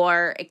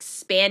floor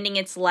expanding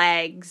its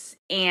legs,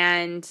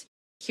 and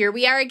here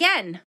we are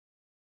again.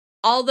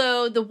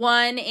 Although the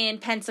one in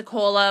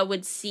Pensacola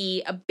would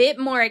see a bit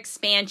more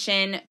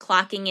expansion,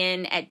 clocking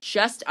in at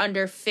just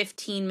under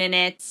 15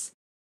 minutes,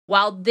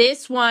 while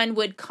this one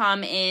would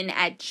come in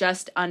at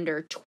just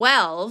under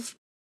 12,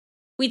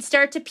 we'd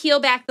start to peel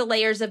back the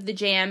layers of the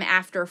jam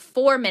after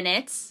 4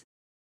 minutes,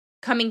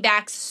 coming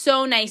back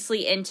so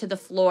nicely into the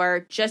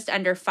floor just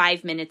under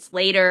 5 minutes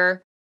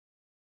later.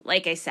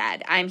 Like I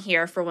said, I'm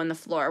here for when the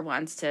floor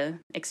wants to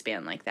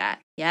expand like that.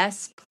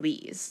 Yes,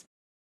 please.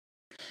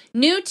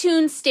 New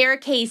tune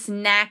Staircase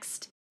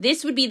next.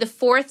 This would be the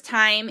 4th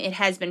time it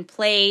has been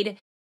played,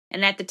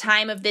 and at the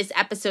time of this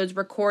episode's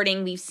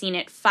recording, we've seen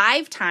it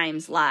 5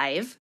 times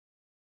live.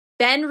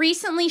 Ben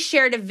recently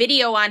shared a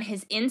video on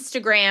his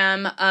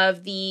Instagram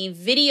of the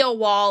video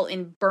wall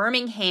in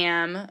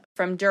Birmingham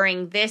from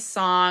during this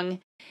song,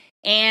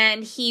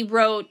 and he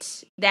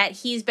wrote that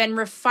he's been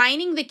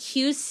refining the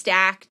cue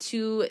stack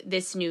to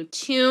this new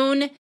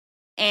tune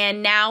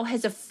and now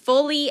has a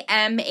fully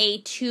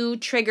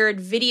MA2 triggered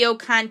video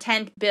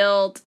content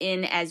built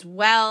in as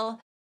well.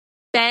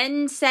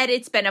 Ben said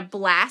it's been a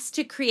blast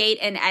to create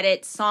and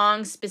edit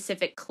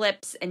song-specific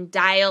clips and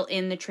dial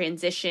in the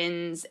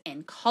transitions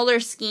and color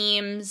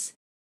schemes.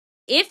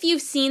 If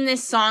you've seen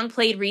this song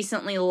played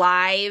recently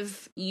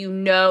live, you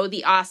know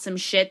the awesome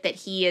shit that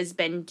he has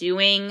been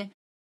doing.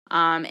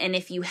 And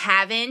if you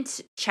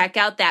haven't, check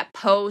out that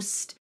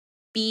post,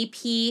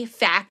 BP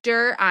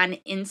Factor, on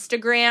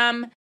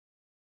Instagram.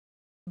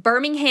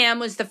 Birmingham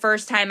was the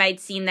first time I'd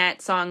seen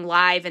that song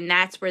live, and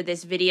that's where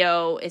this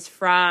video is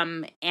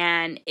from,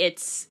 and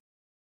it's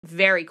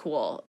very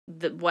cool,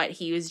 what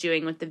he was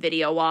doing with the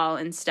video wall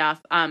and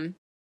stuff.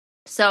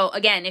 So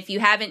again, if you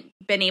haven't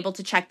been able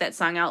to check that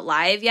song out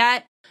live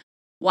yet,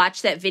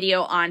 watch that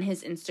video on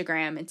his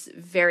Instagram. It's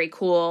very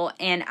cool,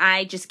 and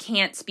I just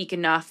can't speak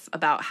enough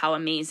about how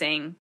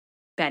amazing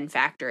Ben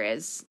Factor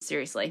is.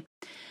 Seriously.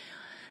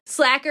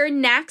 Slacker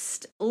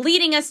next,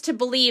 leading us to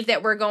believe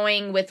that we're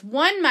going with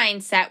one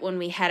mindset when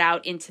we head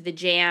out into the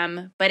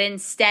jam, but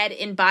instead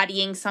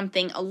embodying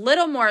something a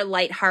little more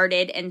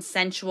lighthearted and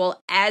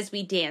sensual as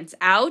we dance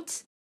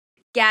out,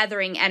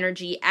 gathering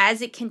energy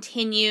as it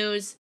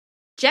continues,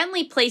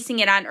 gently placing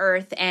it on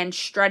earth and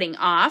strutting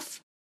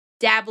off,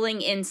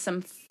 dabbling in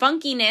some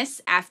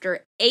funkiness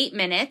after 8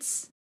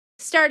 minutes,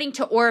 starting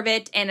to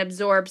orbit and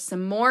absorb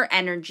some more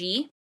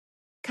energy,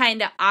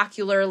 kind of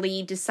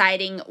ocularly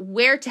deciding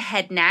where to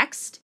head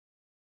next,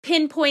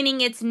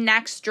 pinpointing its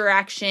next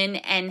direction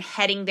and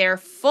heading there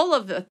full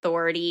of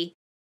authority,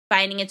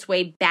 finding its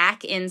way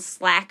back in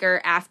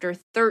Slacker after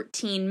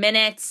 13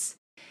 minutes,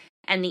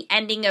 and the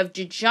ending of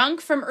Jajunk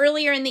from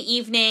earlier in the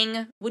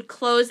evening would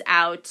close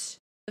out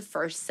the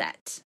first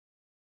set.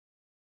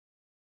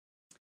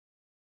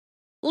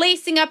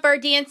 Lacing up our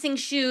dancing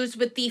shoes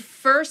with the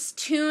first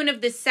tune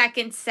of the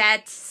second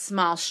set,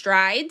 Small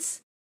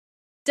Strides.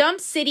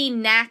 Dump City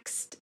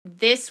next.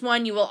 This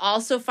one you will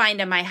also find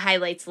on my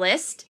highlights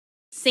list.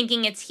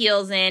 sinking its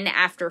heels in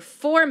after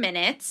 4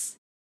 minutes,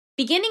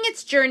 beginning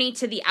its journey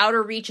to the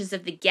outer reaches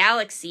of the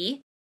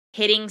galaxy,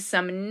 hitting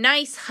some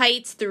nice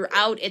heights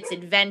throughout its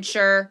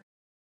adventure.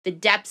 The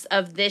depths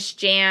of this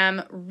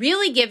jam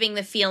really giving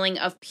the feeling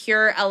of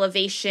pure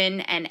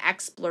elevation and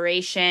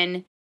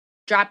exploration,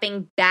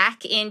 dropping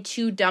back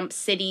into Dump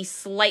City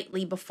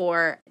slightly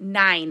before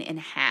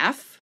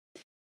 9.5.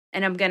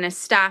 And I'm going to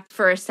stop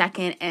for a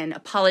second and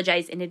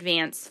apologize in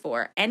advance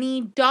for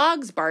any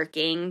dogs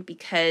barking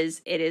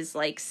because it is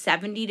like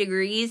 70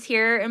 degrees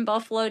here in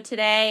Buffalo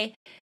today.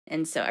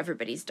 And so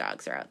everybody's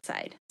dogs are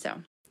outside.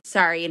 So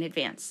sorry in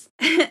advance.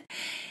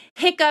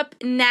 Hiccup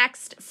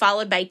next,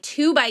 followed by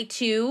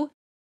 2x2.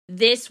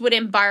 This would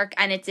embark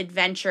on its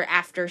adventure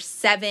after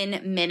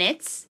 7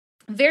 minutes.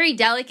 Very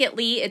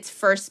delicately, its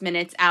first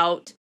minutes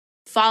out,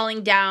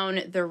 falling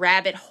down the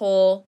rabbit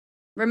hole,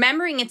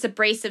 remembering its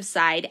abrasive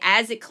side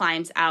as it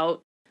climbs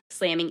out,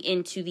 slamming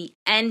into the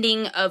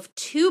ending of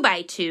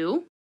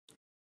 2x2.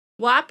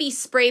 Whoppy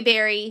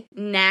Sprayberry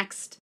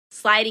next,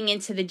 sliding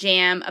into the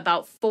jam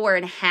about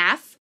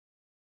 4.5,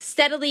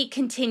 steadily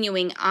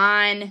continuing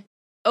on,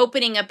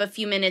 opening up a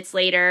few minutes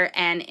later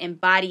and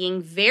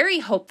embodying very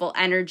hopeful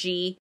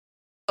energy,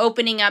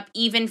 opening up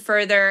even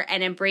further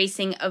and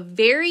embracing a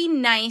very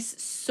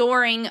nice,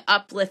 soaring,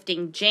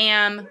 uplifting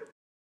jam.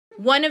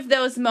 One of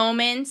those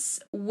moments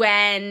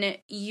when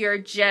you're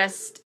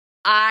just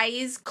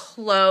eyes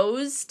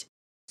closed,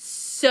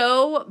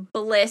 so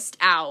blissed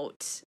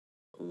out.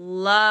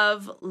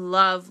 Love,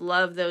 love,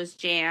 love those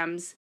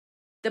jams.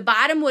 The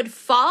bottom would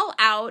fall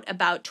out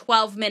about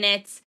 12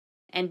 minutes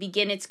and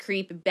begin its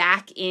creep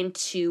back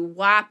into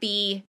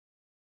Whoppy.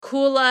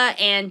 Kula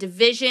and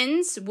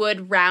Divisions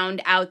would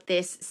round out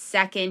this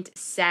second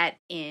set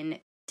in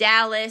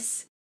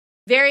Dallas.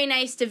 Very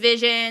nice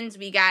divisions.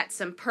 We got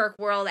some Perk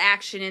World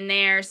action in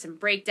there, some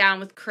breakdown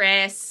with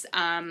Chris.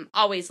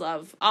 Always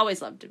love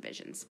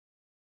divisions.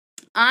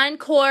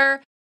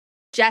 Encore,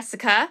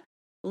 Jessica,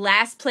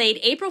 last played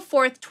April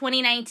 4th,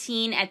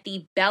 2019 at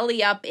the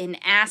Belly Up in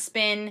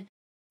Aspen.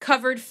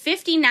 Covered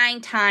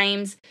 59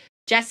 times.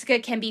 Jessica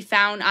can be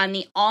found on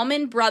the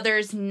Allman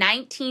Brothers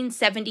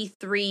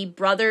 1973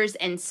 Brothers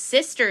and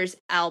Sisters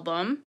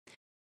album.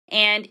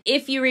 And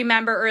if you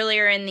remember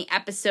earlier in the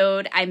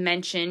episode, I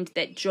mentioned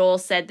that Joel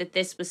said that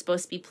this was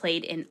supposed to be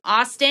played in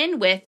Austin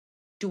with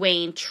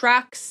Dwayne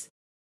Trucks.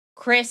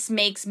 Chris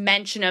makes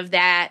mention of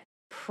that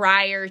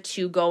prior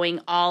to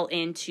going all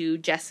into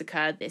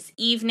Jessica this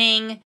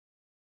evening.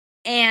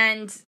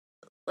 And,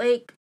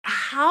 like,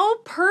 how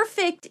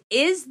perfect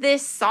is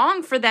this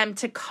song for them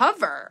to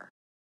cover?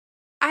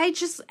 I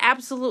just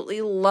absolutely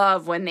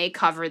love when they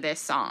cover this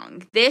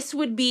song. This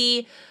would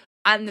be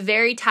on the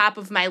very top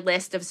of my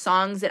list of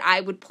songs that I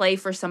would play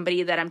for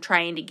somebody that I'm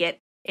trying to get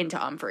into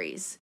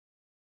Umphrey's.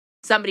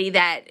 Somebody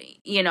that,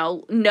 you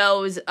know,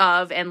 knows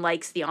of and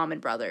likes the Allman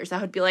Brothers. I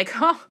would be like,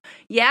 oh,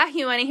 yeah,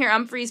 you want to hear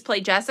Umphrey's play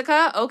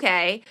Jessica?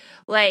 Okay.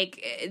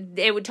 Like,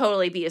 it would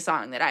totally be a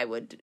song that I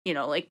would, you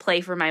know, like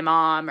play for my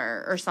mom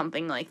or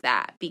something like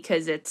that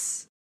because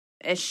it's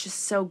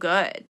just so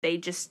good. They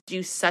just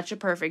do such a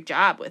perfect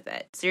job with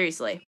it.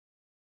 Seriously.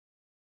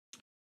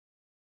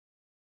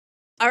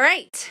 All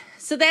right.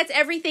 So that's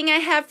everything I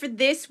have for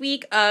this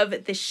week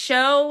of the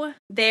show.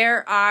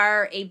 There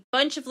are a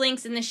bunch of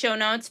links in the show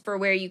notes for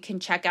where you can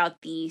check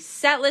out the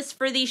set list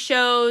for these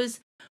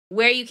shows,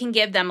 where you can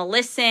give them a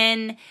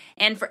listen,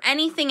 and for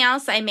anything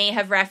else I may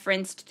have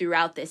referenced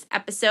throughout this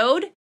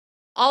episode.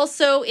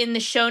 Also, in the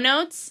show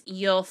notes,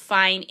 you'll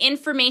find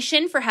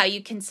information for how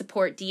you can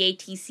support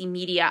DATC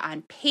Media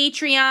on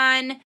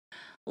Patreon.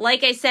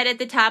 Like I said at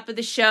the top of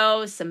the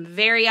show, some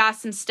very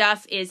awesome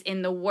stuff is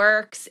in the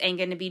works and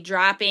going to be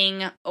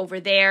dropping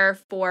over there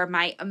for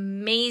my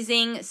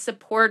amazing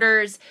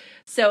supporters.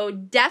 So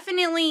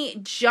definitely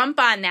jump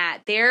on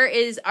that. There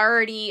is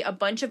already a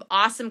bunch of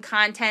awesome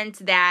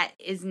content that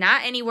is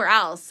not anywhere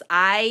else.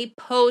 I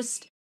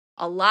post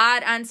a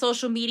lot on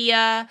social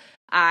media.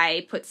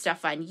 I put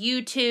stuff on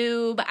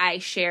YouTube. I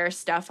share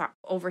stuff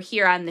over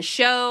here on the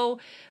show.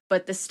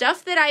 But the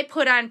stuff that I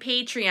put on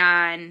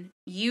Patreon,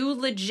 you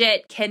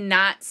legit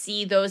cannot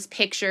see those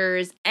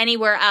pictures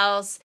anywhere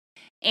else.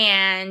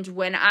 And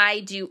when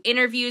I do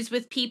interviews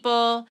with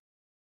people,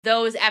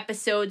 those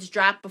episodes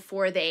drop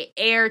before they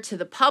air to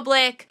the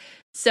public.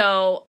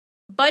 So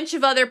a bunch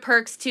of other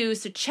perks too.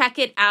 So check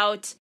it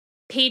out.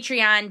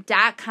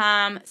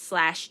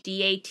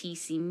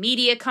 Patreon.com/DATC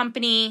Media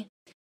Company.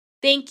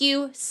 Thank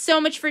you so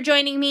much for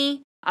joining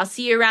me. I'll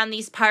see you around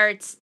these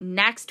parts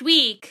next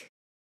week.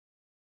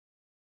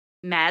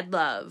 Mad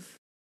love.